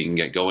before he can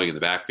get going in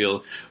the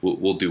backfield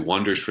will do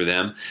wonders for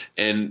them.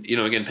 And,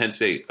 again, Penn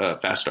State,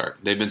 fast start.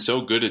 They've been so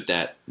good at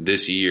that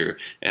this year.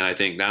 And I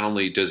think not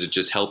only does it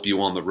just help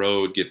you on the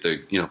road, get the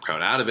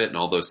crowd out of it and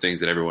all those things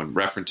that everyone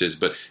references,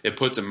 but it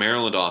puts a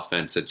Maryland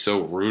offense that's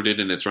so rooted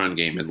in its run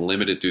game and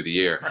limited through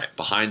the air,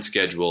 behind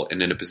schedule,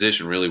 and in a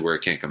position really where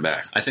it can't come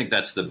back. I think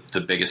that's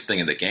the biggest thing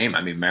in the game.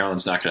 I mean,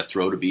 Maryland's not going to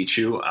throw to beat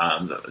you.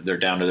 They're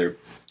down to their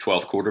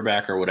 12th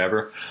quarterback or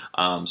whatever.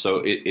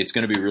 So it's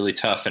going to be really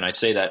tough. And I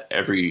say that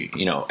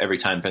every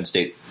time Penn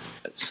State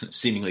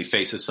seemingly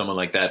faces someone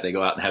like that, they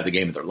go out and have the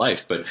game of their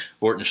life. But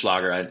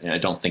Bortenschlager, I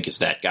don't think is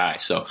that guy.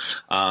 So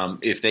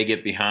if they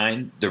get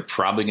behind, they're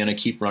probably going to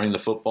keep running the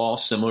football,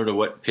 similar to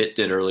what Pitt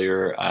did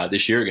earlier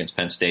this year against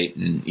Penn State.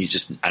 And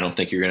I don't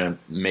think you're going to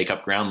make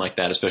up ground like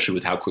that, especially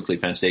with how quickly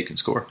Penn State can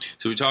score.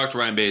 So we talked to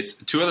Ryan Bates.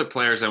 2 other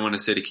players I want to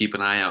say to keep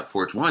an eye out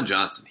for. Juwan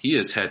Johnson. He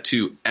has had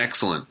 2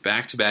 excellent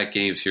back-to-back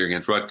games here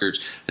against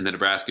Rutgers and then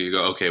Nebraska. You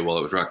go, okay, well,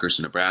 it was Rutgers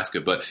and Nebraska.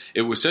 But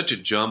it was such a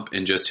jump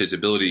in just his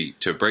ability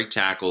to break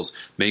tackles,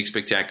 tackles, make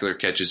spectacular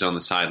catches on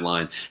the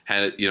sideline,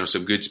 had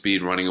some good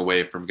speed running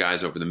away from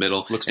guys over the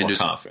middle. Looks more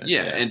confident.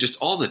 Yeah, and just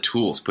all the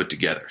tools put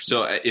together.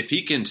 So if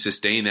he can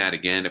sustain that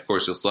again, of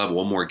course, he'll still have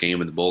one more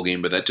game in the bowl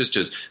game, but that just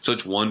does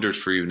such wonders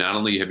for you. Not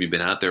only have you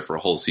been out there for a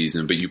whole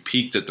season, but you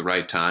peaked at the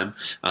right time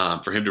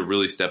for him to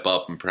really step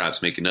up and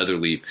perhaps make another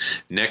leap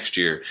next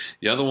year.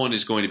 The other one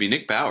is going to be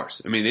Nick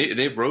Bowers. I mean,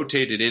 they've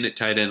rotated in at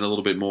tight end a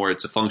little bit more.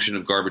 It's a function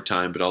of garbage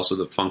time, but also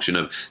the function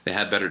of they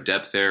have better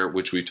depth there,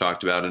 which we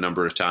talked about a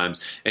number of times.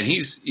 And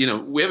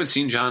we haven't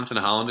seen Jonathan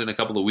Holland in a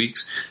couple of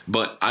weeks,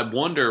 but I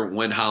wonder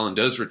when Holland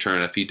does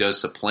return, if he does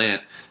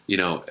supplant,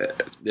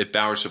 if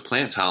Bowers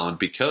supplants Holland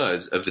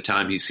because of the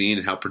time he's seen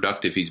and how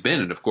productive he's been.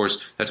 And of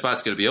course, that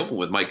spot's going to be open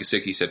with Mike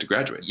Gesicki set to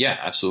graduate. Yeah,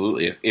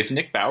 absolutely. If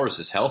Nick Bowers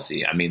is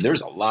healthy, I mean,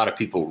 there's a lot of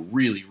people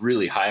really,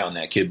 really high on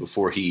that kid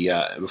before he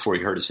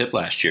hurt his hip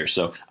last year.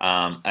 So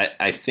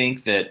I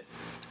think that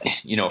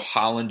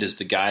Holland is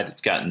the guy that's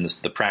gotten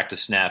the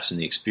practice snaps and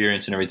the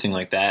experience and everything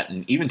like that.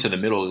 And even to the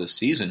middle of the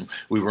season,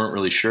 we weren't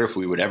really sure if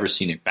we would ever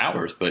see Nick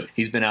Bowers, but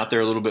he's been out there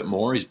a little bit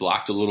more. He's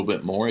blocked a little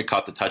bit more. He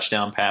caught the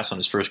touchdown pass on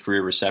his first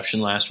career reception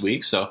last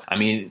week. So, I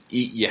mean,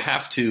 you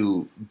have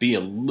to be a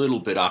little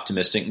bit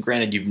optimistic. And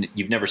granted,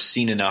 you've never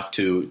seen enough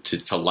to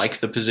like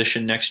the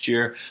position next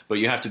year, but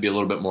you have to be a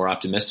little bit more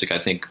optimistic, I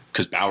think,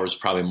 because Bowers is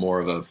probably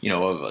more of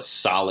a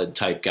solid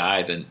type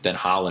guy than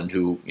Holland,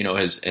 who,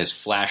 has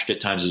flashed at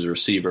times as a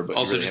receiver. But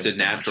also really just a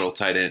natural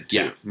tight end, too.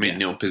 Yeah. I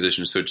mean,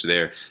 position switch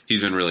there.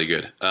 He's been really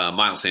good.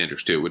 Miles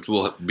Sanders, too, which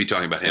we'll be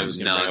talking about him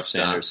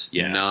nonstop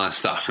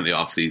in the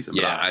offseason.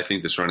 But I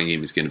think this running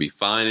game is going to be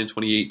fine in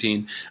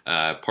 2018.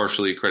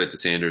 Partially credit to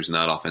Sanders and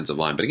that offensive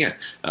line. But again,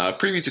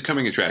 previews of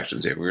coming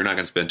attractions here. We're not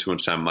going to spend too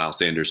much time on Miles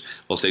Sanders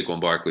while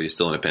Saquon Barkley is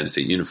still in a Penn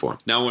State uniform.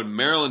 Now, when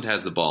Maryland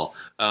has the ball,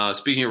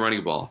 speaking of running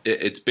the ball,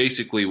 it's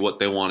basically what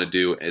they want to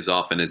do as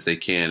often as they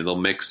can. They'll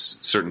mix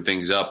certain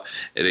things up.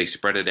 They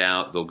spread it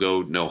out. They'll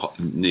go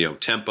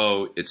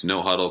tempo. It's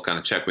no huddle, kind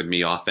of check with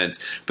me offense.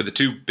 But the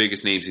two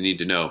biggest names you need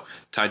to know,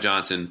 Ty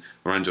Johnson,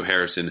 Lorenzo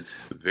Harrison,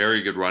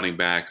 very good running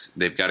backs.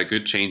 They've got a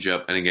good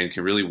changeup, and again,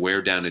 can really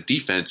wear down a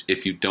defense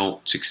if you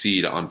don't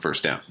succeed on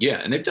first down. Yeah,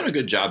 and they've done a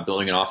good job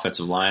building an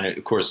offensive line.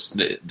 Of course,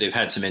 they've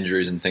had some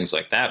injuries and things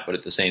like that, but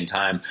at the same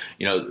time,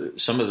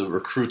 some of the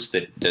recruits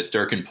that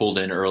Durkin pulled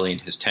in early in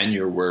his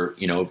tenure were,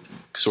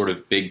 sort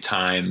of big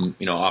time,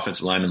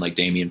 offensive linemen like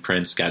Damian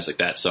Prince, guys like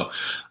that. So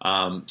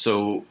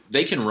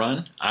they can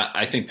run.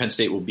 I think Penn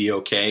State will be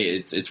okay.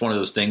 It's one of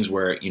those things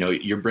where,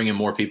 you're bringing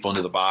more people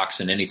into the box,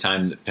 and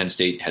anytime that Penn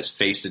State has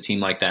faced a team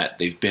like that,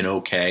 they've been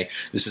okay.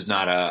 This is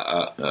not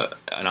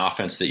an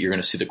offense that you're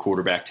going to see the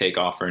quarterback take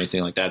off or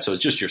anything like that. So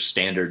it's just your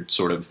standard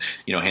sort of,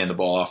 hand the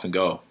ball off and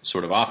go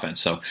sort of offense.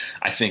 So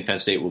I think Penn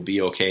State will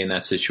be okay in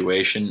that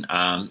situation.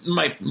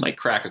 Might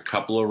crack a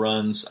couple of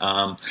runs,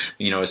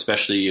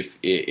 especially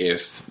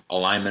if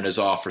alignment is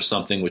off or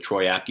something with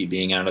Troy Apke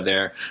being out of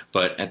there.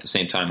 But at the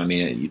same time, I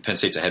mean, Penn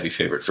State's a heavy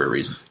favorite for a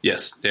reason.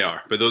 Yes, they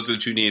are. But those are the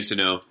two names to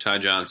know: Ty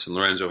Johnson,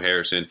 Lorenzo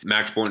Harrison.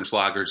 Max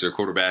Bortenschlager's their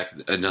quarterback.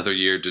 Another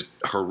year, just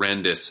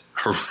horrendous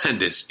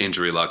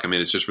injury luck. I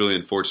mean, it's just really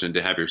unfortunate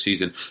to have your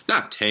season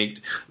not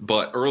tanked,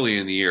 but early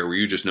in the year where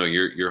you just know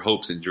your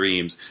hopes and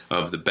dreams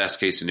of the best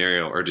case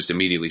scenario are just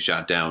immediately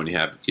shot down when you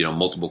have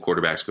multiple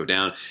quarterbacks go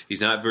down.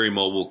 He's not very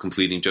mobile,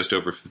 completing just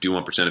over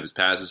 51% of his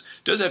passes.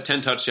 Does have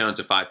 10 touchdowns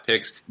to 5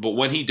 picks, but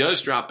when he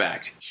does drop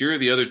back, here are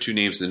the other two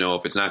names to know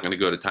if it's not going to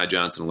go to Ty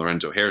Johnson and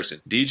Lorenzo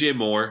Harrison. DJ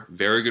Moore,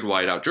 very good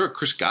wideout. Drew a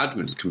Chris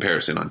Godwin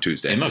comparison on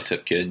Tuesday.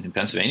 Imotip kid,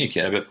 Pennsylvania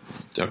kid. I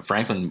bet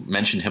Franklin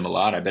mentioned him a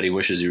lot. I bet he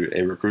wishes he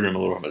recruited him a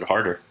little bit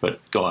harder, but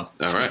go on.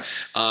 All right.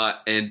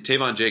 And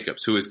Tavon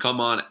Jacobs, who has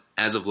come on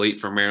as of late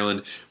for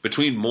Maryland.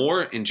 Between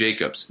Moore and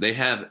Jacobs, they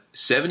have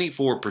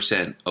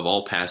 74% of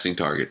all passing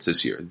targets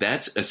this year.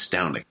 That's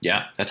astounding.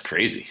 Yeah, that's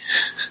crazy.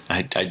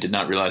 I did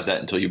not realize that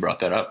until you brought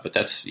that up. But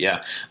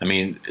I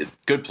mean,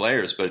 good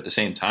players, but at the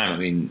same time, I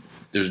mean,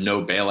 there's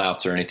no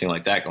bailouts or anything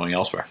like that going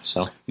elsewhere.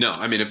 So no,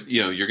 I mean, if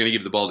you're going to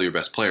give the ball to your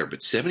best player, but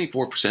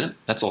 74%,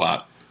 that's a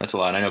lot. That's a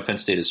lot. I know Penn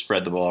State has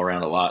spread the ball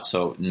around a lot,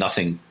 so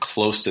nothing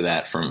close to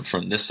that from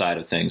this side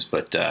of things.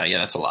 But,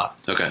 that's a lot.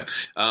 Okay.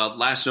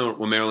 Last note,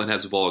 when Maryland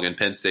has the ball again,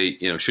 Penn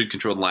State should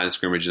control the line of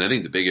scrimmage. And I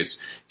think the biggest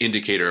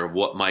indicator of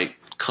what might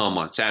come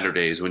on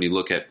Saturday is when you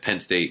look at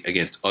Penn State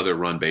against other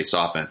run-based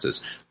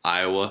offenses.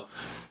 Iowa,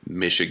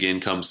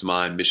 Michigan comes to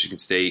mind. Michigan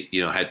State,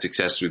 had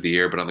success through the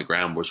year, but on the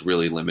ground was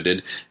really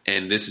limited.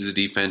 And this is a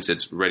defense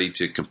that's ready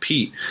to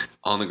compete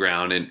on the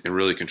ground and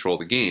really control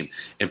the game.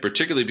 And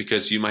particularly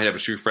because you might have a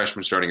true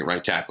freshman starting at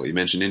right tackle. You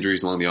mentioned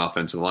injuries along the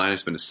offensive line.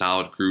 It's been a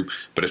solid group,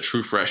 but a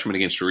true freshman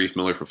against Sharif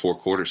Miller for 4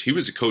 quarters. He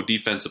was a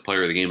co-defensive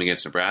player of the game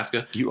against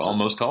Nebraska. You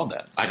almost called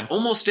that. I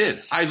almost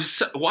did.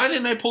 Why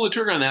didn't I pull the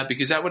trigger on that?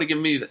 Because that would have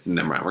given me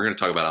never mind. We're going to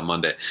talk about it on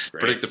Monday. Right.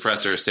 Predict the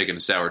presser has taken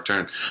a sour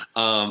turn.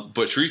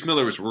 But Sharif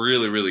Miller was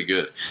really, really really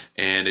good.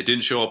 And it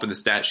didn't show up in the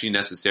stat sheet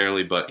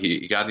necessarily, but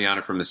he got the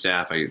honor from the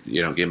staff. I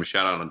gave him a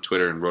shout out on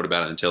Twitter and wrote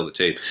about it on Tell the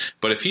Tape.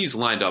 But if he's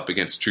lined up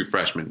against a true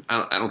freshman,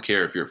 I don't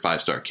care if you're a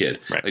 5-star kid.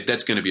 Right. Like,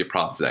 that's going to be a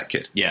problem for that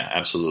kid. Yeah,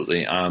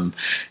 absolutely.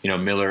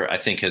 Miller, I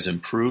think, has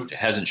improved. It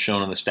hasn't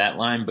shown on the stat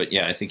line, but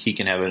yeah, I think he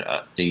can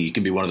have he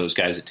can be one of those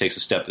guys that takes a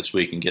step this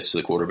week and gets to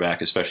the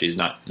quarterback, especially he's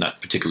not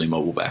particularly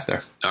mobile back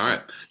there. All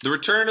right. The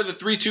return of the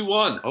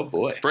 3-2-1. Oh,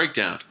 boy.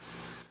 Breakdown.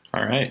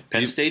 All right.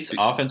 Penn State's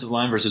offensive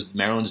line versus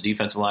Maryland's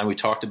defensive line. We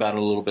talked about it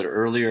a little bit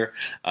earlier.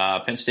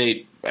 Penn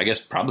State, I guess,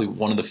 probably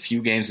one of the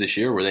few games this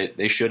year where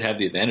they should have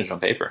the advantage on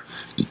paper.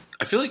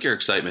 I feel like your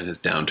excitement has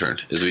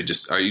downturned.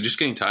 Are you just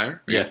getting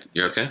tired?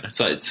 You're okay?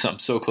 I'm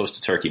so close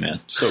to turkey,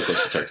 man. So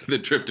close to turkey. The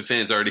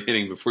tryptophan's already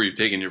hitting before you've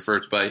taken your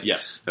first bite?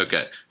 Yes.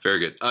 Okay, very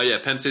good.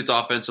 Penn State's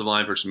offensive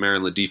line versus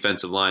Maryland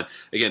defensive line.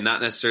 Again,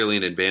 not necessarily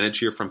an advantage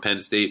here from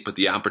Penn State, but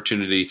the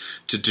opportunity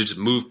to just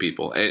move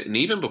people. And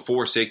even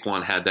before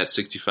Saquon had that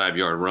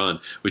 65-yard run,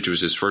 which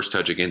was his first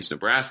touch against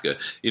Nebraska,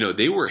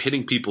 they were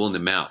hitting people in the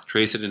mouth.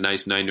 Trace had a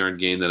nice 9-yard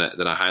gain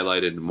that I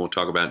highlighted and won't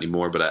talk about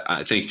anymore, but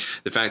I think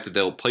the fact that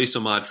they'll place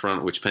them odd front,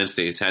 which Penn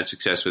State has had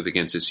success with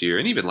against this year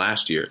and even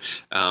last year,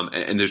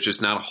 and there's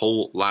just not a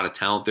whole lot of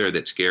talent there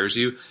that scares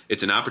you.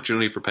 It's an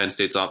opportunity for Penn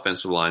State's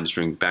offensive line to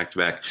string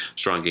back-to-back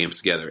strong games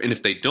together. And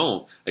if they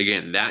don't,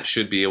 again, that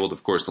should be able to,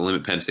 of course, to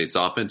limit Penn State's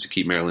offense to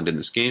keep Maryland in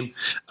this game.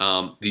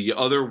 The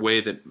other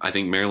way that I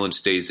think Maryland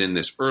stays in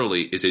this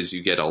early is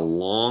you get a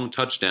long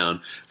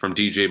touchdown from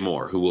DJ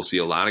Moore, who will see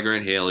a lot of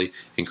Grant Haley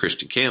and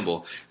Christian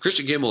Campbell.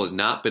 Christian Campbell has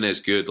not been as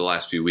good the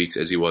last few weeks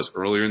as he was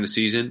earlier in the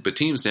season, but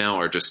teams now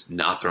are just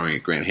not throwing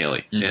at Grant Haley.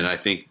 Mm-hmm. And I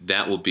think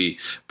that will be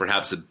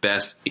perhaps the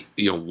best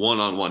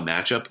one-on-one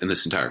matchup in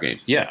this entire game.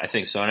 Yeah, I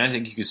think so. And I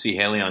think you can see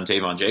Haley on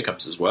Davon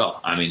Jacobs as well.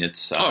 I mean,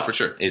 it's for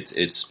sure.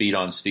 It's speed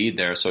on speed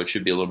there, so it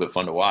should be a little bit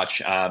fun to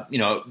watch.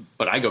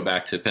 But I go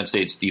back to Penn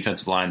State's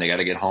defensive line. They got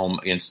to get home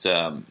against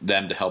them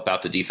to help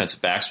out the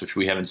defensive backs, which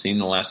we haven't seen in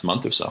the last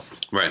month or so.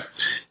 Right.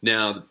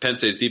 Now, Penn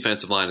State's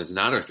defensive line is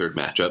not our third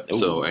matchup,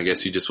 so I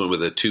guess you just went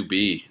with a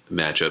 2B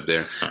matchup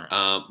there. Right.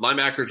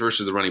 Linebackers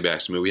versus the running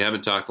backs. I mean, we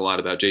haven't talked a lot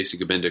about J.C.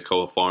 Gabinda,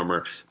 Koa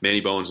Farmer.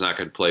 Manny Bowen's not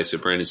going to play, so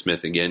Brandon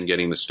Smith again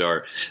getting the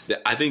start.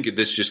 I think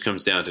this just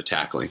comes down to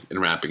tackling and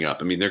wrapping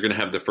up. I mean, they're going to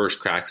have the first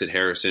cracks at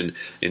Harrison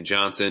and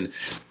Johnson.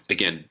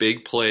 Again,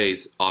 big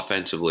plays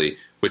offensively,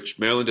 which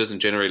Maryland doesn't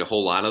generate a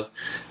whole lot of,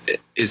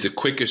 is the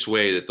quickest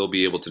way that they'll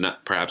be able to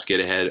not perhaps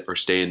get ahead or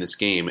stay in this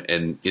game.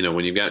 And,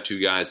 when you've got two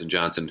guys in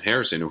Johnson and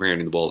Harrison who are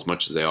handling the ball as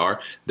much as they are,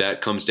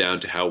 that comes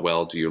down to how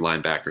well do your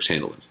linebackers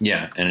handle them.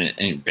 Yeah,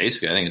 and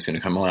basically I think it's going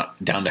to come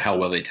down to how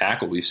well they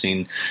tackle. We've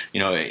seen,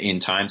 in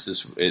times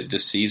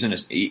this season,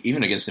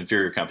 even against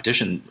inferior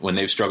competition, when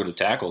they've struggled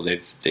to tackle,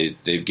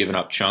 they've given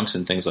up chunks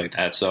and things like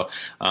that. So,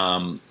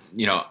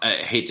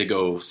 I hate to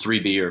go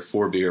 3B or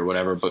 4B or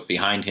whatever, but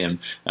behind him,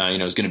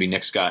 is going to be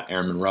Nick Scott,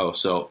 Aaron Monroe.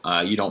 So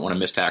you don't want to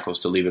miss tackles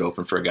to leave it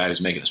open for a guy who's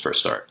making his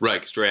first start.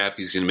 Right, because Dre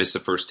Apke's going to miss the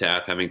first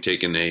half, having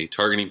taken a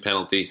targeting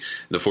penalty in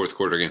the fourth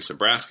quarter against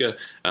Nebraska.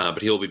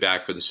 But he'll be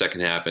back for the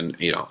second half, and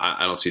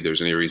I don't see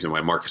there's any reason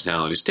why Marcus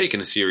Allen, who's taken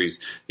a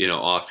series,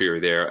 off here or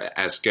there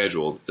as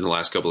scheduled in the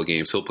last couple of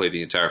games, he'll play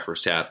the entire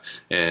first half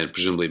and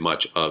presumably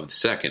much of the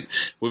second.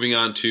 Moving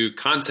on to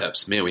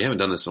concepts. Man, we haven't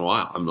done this in a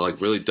while. I'm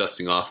really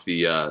dusting off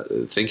the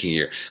thinking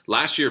here.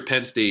 Last year,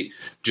 Penn State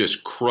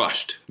just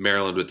crushed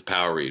Maryland with the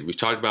power read. We've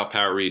talked about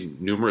power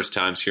read numerous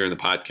times here in the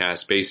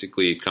podcast.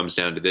 Basically, it comes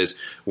down to this.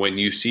 When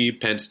you see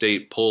Penn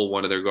State pull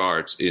one of their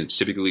guards, it's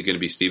typically going to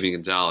be Steven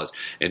Gonzalez,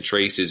 and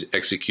Trace is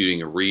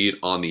executing a read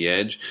on the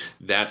edge.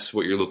 That's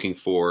what you're looking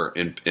for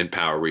in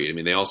power read. I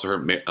mean, they also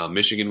hurt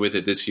Michigan with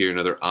it this year,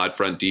 another odd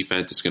front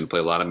defense. It's going to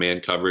play a lot of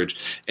man coverage,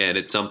 and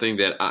it's something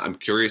that I'm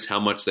curious how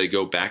much they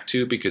go back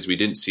to, because we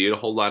didn't see it a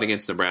whole lot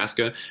against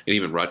Nebraska, and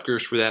even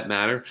Rutgers for that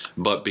matter.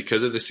 But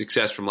because of the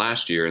success from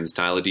last year and the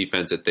style of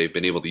defense that they've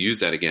been able to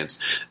use that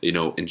against,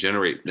 and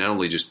generate not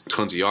only just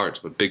tons of yards,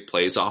 but big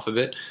plays off of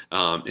it,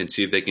 and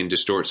see if they can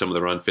distort some of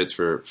the run fits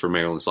for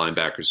Maryland's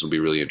linebackers. It'll be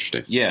really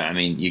interesting. Yeah, I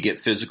mean, you get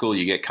physical,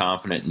 you get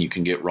confident, and you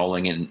can get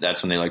rolling, and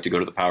that's when they like to go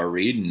to the power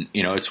read. And,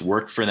 it's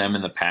worked for them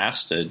in the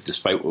past,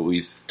 despite what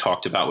we've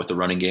talked about with the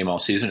running game all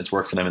season. It's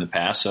worked for them in the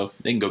past, so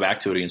they can go back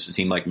to it against a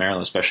team like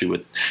Maryland, especially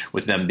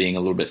with them being a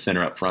little bit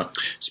thinner up front.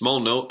 Small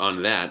note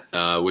on that,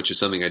 which is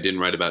something I didn't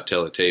write about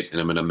Tell the Tape,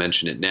 and I'm going to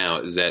mention it now,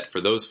 is that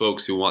for those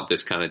folks who want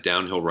this kind of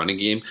downhill running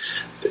game,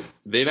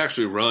 they've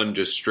actually run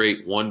just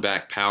straight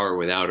one-back power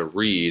without a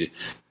read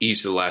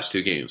each of the last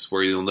two games,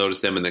 where you'll notice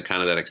them in the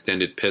kind of that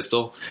extended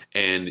pistol,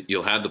 and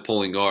you'll have the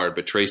pulling guard,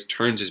 but Trace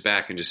turns his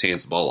back and just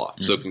hands the ball off.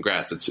 Mm-hmm. So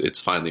congrats, it's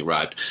finally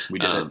arrived. We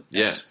did it.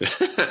 Yes.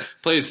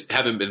 Plays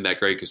haven't been that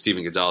great because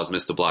Steven Gonzalez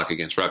missed a block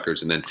against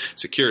Rutgers and then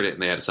secured it,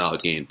 and they had a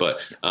solid game. But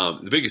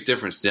the biggest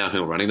difference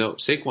downhill running, though,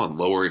 Saquon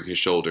lowering his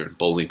shoulder and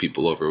bowling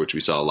people over, which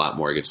we saw a lot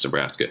more against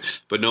Nebraska.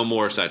 But no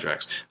more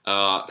sidetracks.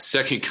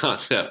 Second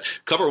concept,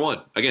 cover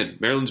one. Again,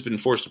 Maryland's been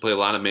forced to play a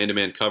lot of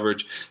man-to-man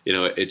coverage.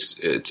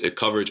 It's a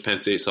coverage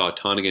Penn State saw a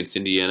ton against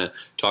Indiana.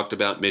 Talked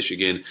about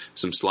Michigan.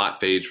 Some slot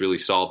fades really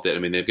solved it. I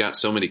mean, they've got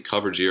so many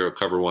cover 0,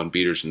 cover 1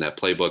 beaters in that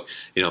playbook.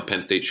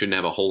 Penn State shouldn't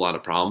have a whole lot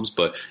of problems.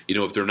 But,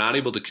 if they're not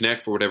able to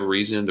connect for whatever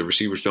reason, the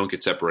receivers don't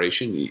get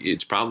separation,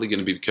 it's probably going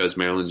to be because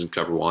Maryland's in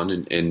cover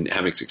 1 and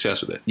having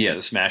success with it. Yeah,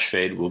 the smash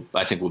fade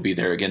I think will be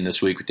there again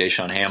this week with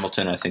Deshaun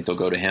Hamilton. I think they'll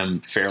go to him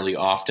fairly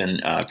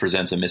often.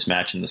 Presents a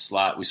mismatch in the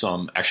slot. We saw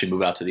him actually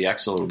move out to the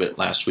X a little bit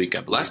last week,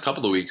 I believe. Last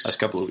couple of weeks. Last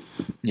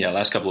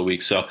couple of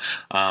weeks. So,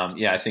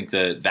 I think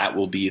that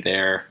will be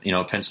there.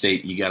 Penn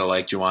State, you got to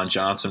like Juwan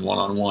Johnson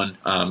one-on-one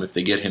if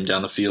they get him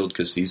down the field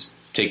because he's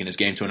taken his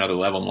game to another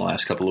level in the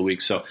last couple of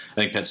weeks. So I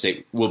think Penn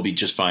State will be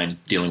just fine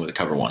dealing with a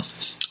cover 1.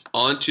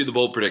 On to the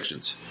bold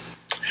predictions.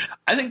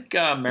 I think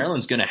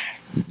Maryland's going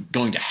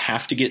to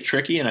have to get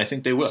tricky, and I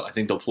think they will. I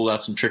think they'll pull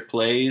out some trick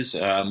plays,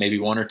 maybe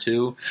 1 or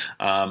 2.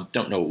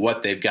 Don't know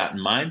what they've got in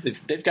mind.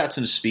 They've got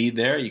some speed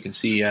there. You can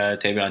see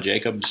Tavion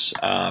Jacobs,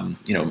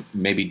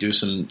 maybe do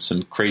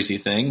some crazy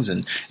things,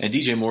 and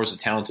DJ Moore's a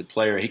talented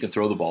player. He can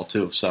throw the ball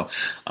too. So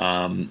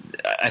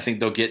I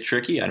think they'll get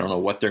tricky. I don't know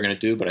what they're going to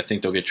do, but I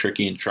think they'll get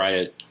tricky and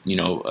try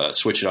to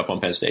switch it up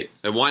on Penn State.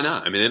 And why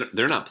not? I mean,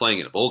 they're not playing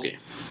in a bowl game.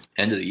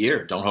 End of the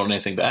year, don't hold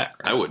anything back.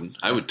 Right? I wouldn't.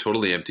 I would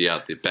totally empty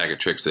out the bag of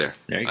tricks there.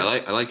 There you go.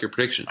 I like your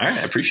prediction. All right,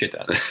 I appreciate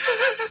that.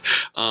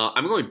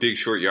 I'm going big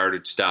short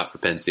yardage stop for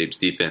Penn State's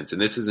defense, and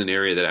this is an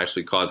area that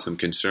actually caused some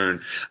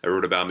concern. I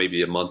wrote about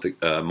maybe a month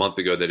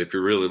ago that if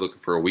you're really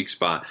looking for a weak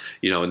spot,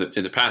 in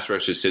the pass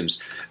rush systems,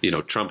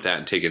 trump that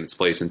and taken its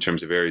place in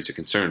terms of areas of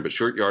concern. But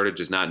short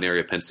yardage is not an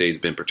area Penn State has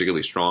been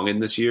particularly strong in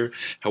this year.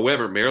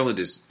 However, Maryland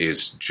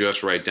is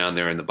just right down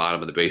there in the bottom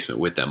of the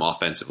basement with them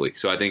offensively.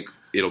 So I think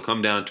it'll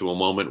come down to a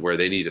moment where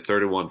they need a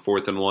 3rd and 1,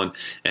 4th and 1,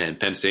 and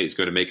Penn State is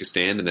going to make a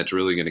stand, and that's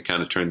really going to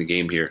kind of turn the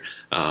game here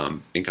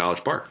in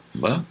College Park.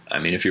 Well, I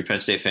mean, if you're a Penn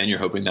State fan, you're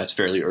hoping that's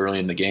fairly early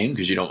in the game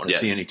because you don't want to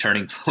see any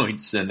turning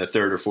points in the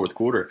 3rd or 4th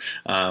quarter.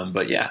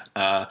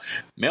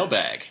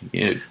 Mailbag.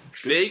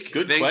 Fake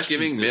good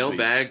Thanksgiving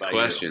mailbag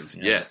questions.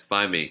 Yeah. Yes,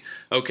 by me.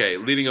 Okay,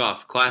 leading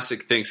off,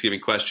 classic Thanksgiving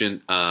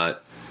question.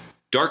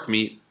 Dark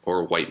meat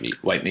or white meat?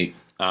 White meat.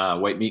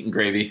 White meat and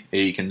gravy.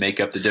 You can make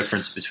up the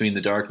difference between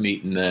the dark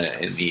meat and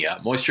the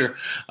moisture.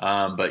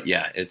 But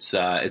yeah, it's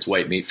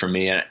white meat for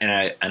me, and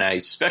I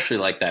especially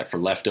like that for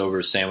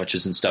leftovers,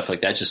 sandwiches, and stuff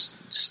like that. It just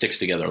sticks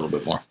together a little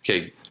bit more.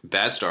 Okay,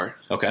 bad start.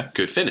 Okay,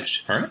 good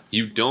finish. All right.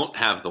 You don't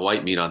have the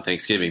white meat on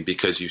Thanksgiving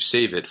because you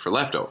save it for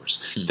leftovers.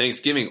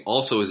 Thanksgiving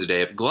also is a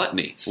day of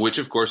gluttony, which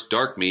of course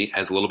dark meat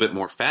has a little bit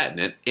more fat in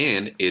it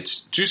and it's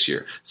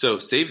juicier. So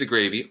save the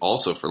gravy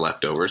also for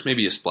leftovers.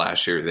 Maybe a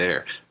splash here or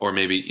there, or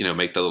maybe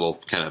make the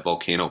little kind of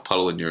volcano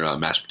puddle in your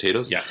mashed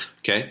potatoes. Yeah.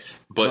 Okay.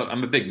 But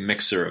I'm a big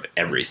mixer of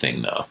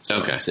everything, though.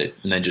 So okay.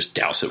 And then just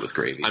douse it with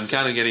gravy. I'm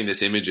kind of getting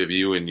this image of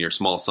you and your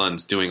small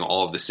sons doing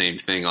all of the same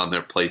thing on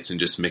their plates and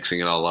just mixing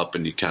it all up,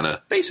 and you kind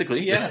of...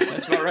 Basically, yeah.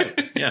 That's about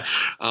right. Yeah.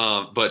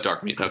 But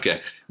dark meat.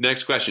 Okay.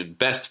 Next question.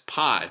 Best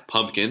pie,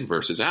 pumpkin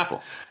versus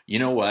apple? You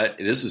know what?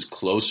 This is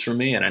close for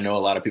me, and I know a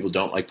lot of people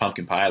don't like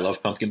pumpkin pie. I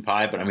love pumpkin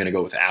pie, but I'm going to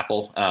go with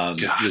apple.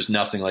 There's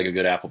nothing like a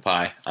good apple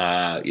pie.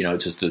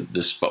 It's just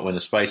when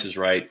the spice is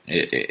right,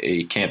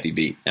 it can't be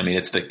beat. I mean,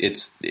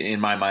 it's in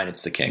my mind,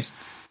 it's the king.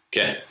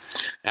 Okay,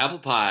 apple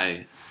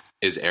pie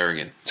is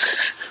arrogant.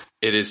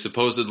 It is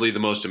supposedly the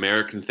most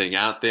American thing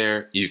out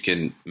there. You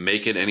can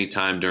make it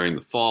anytime during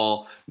the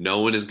fall. No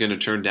one is going to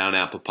turn down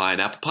apple pie,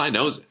 and apple pie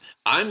knows it.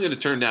 I'm going to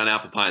turn down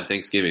apple pie on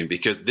Thanksgiving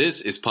because this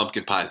is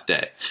pumpkin pie's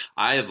day.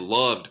 I have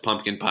loved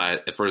pumpkin pie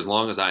for as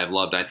long as I have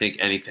loved, I think,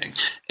 anything.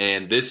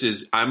 And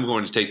I'm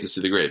going to take this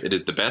to the grave. It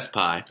is the best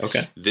pie.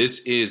 Okay. This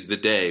is the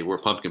day where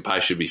pumpkin pie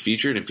should be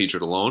featured and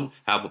featured alone.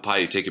 Apple pie,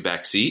 you take a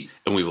back seat,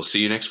 and we will see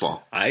you next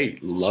fall. I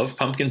love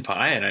pumpkin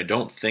pie, and I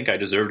don't think I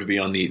deserve to be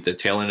on the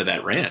tail end of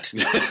that rant.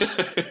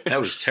 That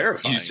was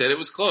terrifying. You said it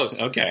was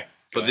close. Okay.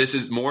 But this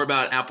is more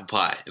about apple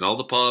pie and all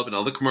the pub and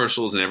all the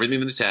commercials and everything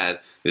that it's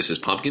had. This is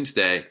Pumpkin's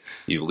Day.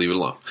 You leave it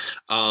alone.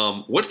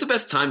 What's the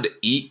best time to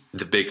eat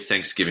the big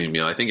Thanksgiving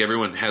meal? I think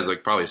everyone has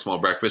probably a small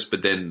breakfast,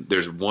 but then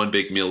there's one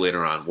big meal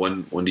later on.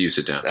 When do you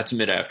sit down? That's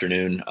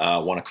mid-afternoon,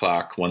 1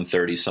 o'clock,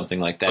 1:30, something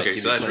like that. Okay,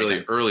 so that's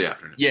really early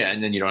afternoon. Yeah,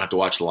 and then you don't have to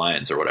watch the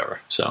Lions or whatever.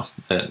 So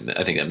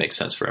I think that makes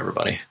sense for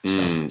everybody.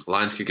 So.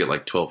 Lions could get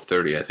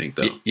 12:30, I think,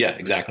 though. Yeah,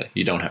 exactly.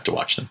 You don't have to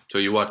watch them. So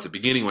you watch the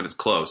beginning when it's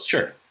close.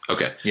 Sure.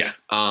 Okay. Yeah.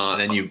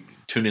 And then you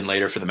tune in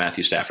later for the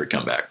Matthew Stafford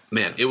comeback.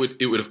 Man, it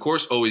would of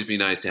course always be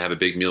nice to have a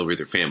big meal with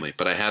your family,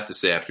 but I have to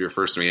say after your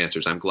first 3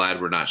 answers, I'm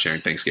glad we're not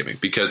sharing Thanksgiving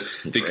because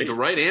the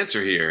right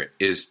answer here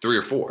is 3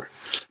 or 4.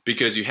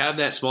 Because you have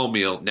that small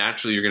meal,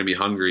 naturally you're going to be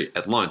hungry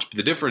at lunch. But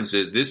the difference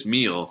is this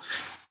meal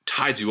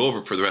tides you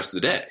over for the rest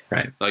of the day.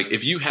 Right.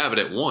 If you have it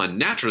at 1,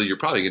 naturally you're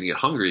probably going to get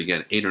hungry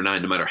again at 8 or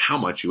 9, no matter how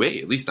much you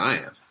ate. At least I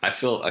am. I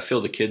fill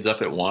the kids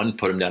up at 1,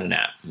 put them down a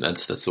nap.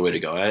 That's the way to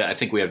go. I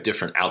think we have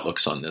different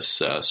outlooks on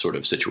this sort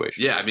of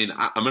situation. Yeah, I mean,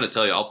 I'm going to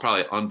tell you, I'll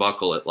probably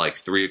unbuckle at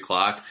 3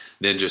 o'clock,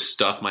 then just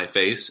stuff my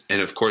face,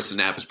 and of course the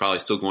nap is probably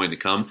still going to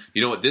come.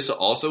 You know what? This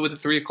also with the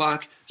 3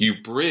 o'clock,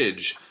 you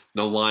bridge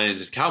the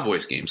Lions and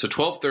Cowboys game. So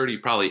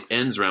 12:30 probably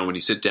ends around when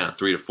you sit down,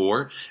 3 to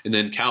 4, and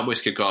then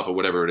Cowboys kick off at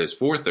whatever it is,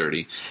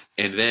 4:30,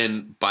 and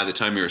then by the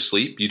time you're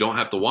asleep, you don't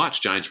have to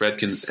watch Giants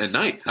Redskins at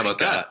night. How about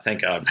that?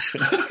 Thank God.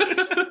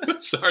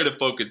 Sorry to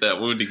poke at that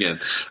wound again.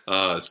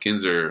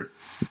 Skins are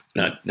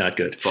not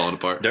good, falling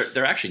apart.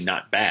 They're actually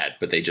not bad,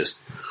 but they just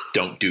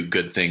don't do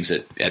good things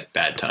at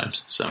bad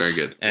times. So very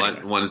good.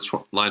 Anyway. Lions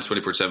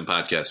 24/7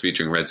 podcast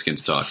featuring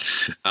Redskins talk.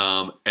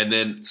 And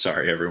then,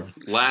 sorry everyone.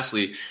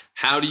 Lastly,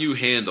 how do you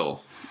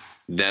handle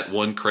that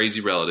one crazy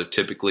relative,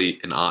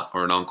 typically an aunt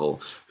or an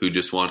uncle, who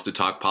just wants to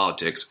talk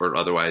politics or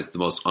otherwise the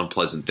most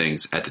unpleasant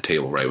things at the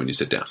table right when you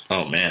sit down?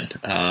 Oh man,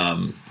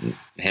 hand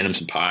him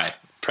some pie.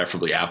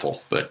 Preferably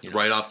apple, but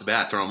right off the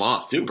bat, throw them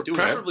off. Do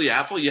preferably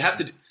whatever. Apple. You have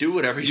to do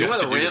whatever you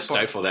have to do to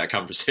stifle that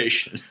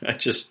conversation.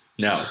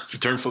 No.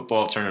 Turn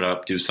football, turn it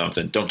up, do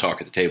something. Don't talk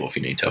at the table if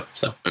you need to.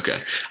 So okay,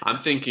 I'm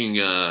thinking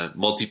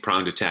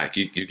multi-pronged attack.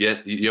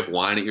 You have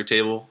wine at your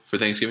table for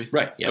Thanksgiving,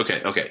 right? Yes.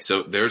 Okay.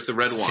 So there's the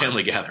red wine.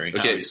 Family gathering.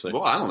 Okay. Obviously.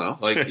 Well, I don't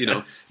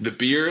know. The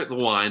beer, the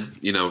wine.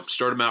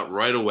 Start them out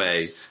right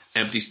away.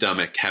 Empty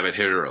stomach, have it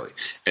hit early.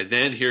 And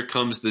then here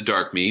comes the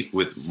dark meat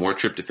with more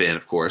tryptophan,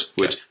 of course,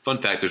 which, fun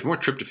fact, there's more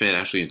tryptophan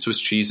actually in Swiss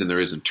cheese than there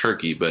is in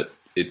turkey, but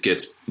it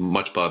gets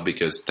much pub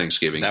because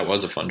Thanksgiving. That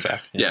was a fun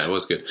fact. Yes. Yeah, it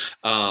was good.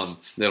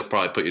 That'll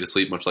probably put you to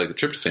sleep, much like the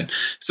tryptophan.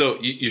 So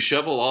you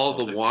shovel all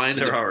the wine.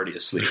 They're already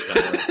asleep.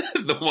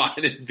 The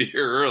wine and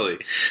beer early.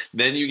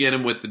 Then you get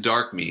them with the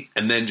dark meat.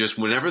 And then just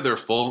whenever they're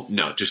full,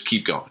 just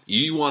keep going.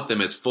 You want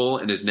them as full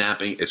and as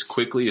napping as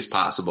quickly as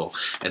possible.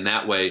 And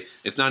that way,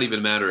 it's not even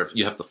a matter of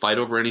you have to fight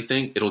over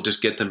anything. It'll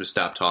just get them to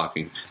stop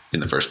talking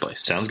in the first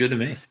place. Sounds good to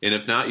me. And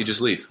if not, you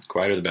just leave.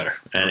 Quieter the better.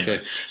 Anyway,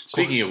 okay.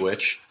 Speaking of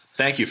which,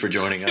 thank you for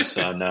joining us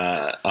on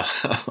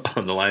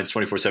the Lions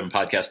 24/7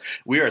 podcast.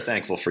 We are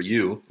thankful for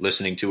you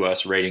listening to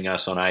us, rating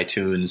us on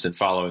iTunes, and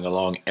following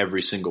along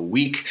every single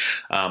week.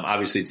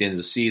 Obviously, it's the end of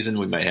the season.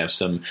 We might have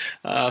some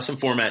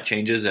format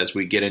changes as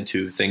we get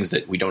into things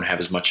that we don't have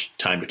as much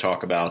time to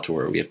talk about,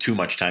 or we have too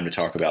much time to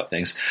talk about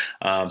things.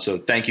 So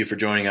thank you for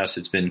joining us.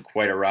 It's been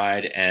quite a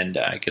ride, and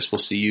I guess we'll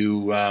see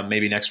you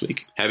maybe next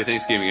week. Happy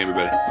Thanksgiving,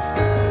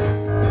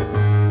 everybody.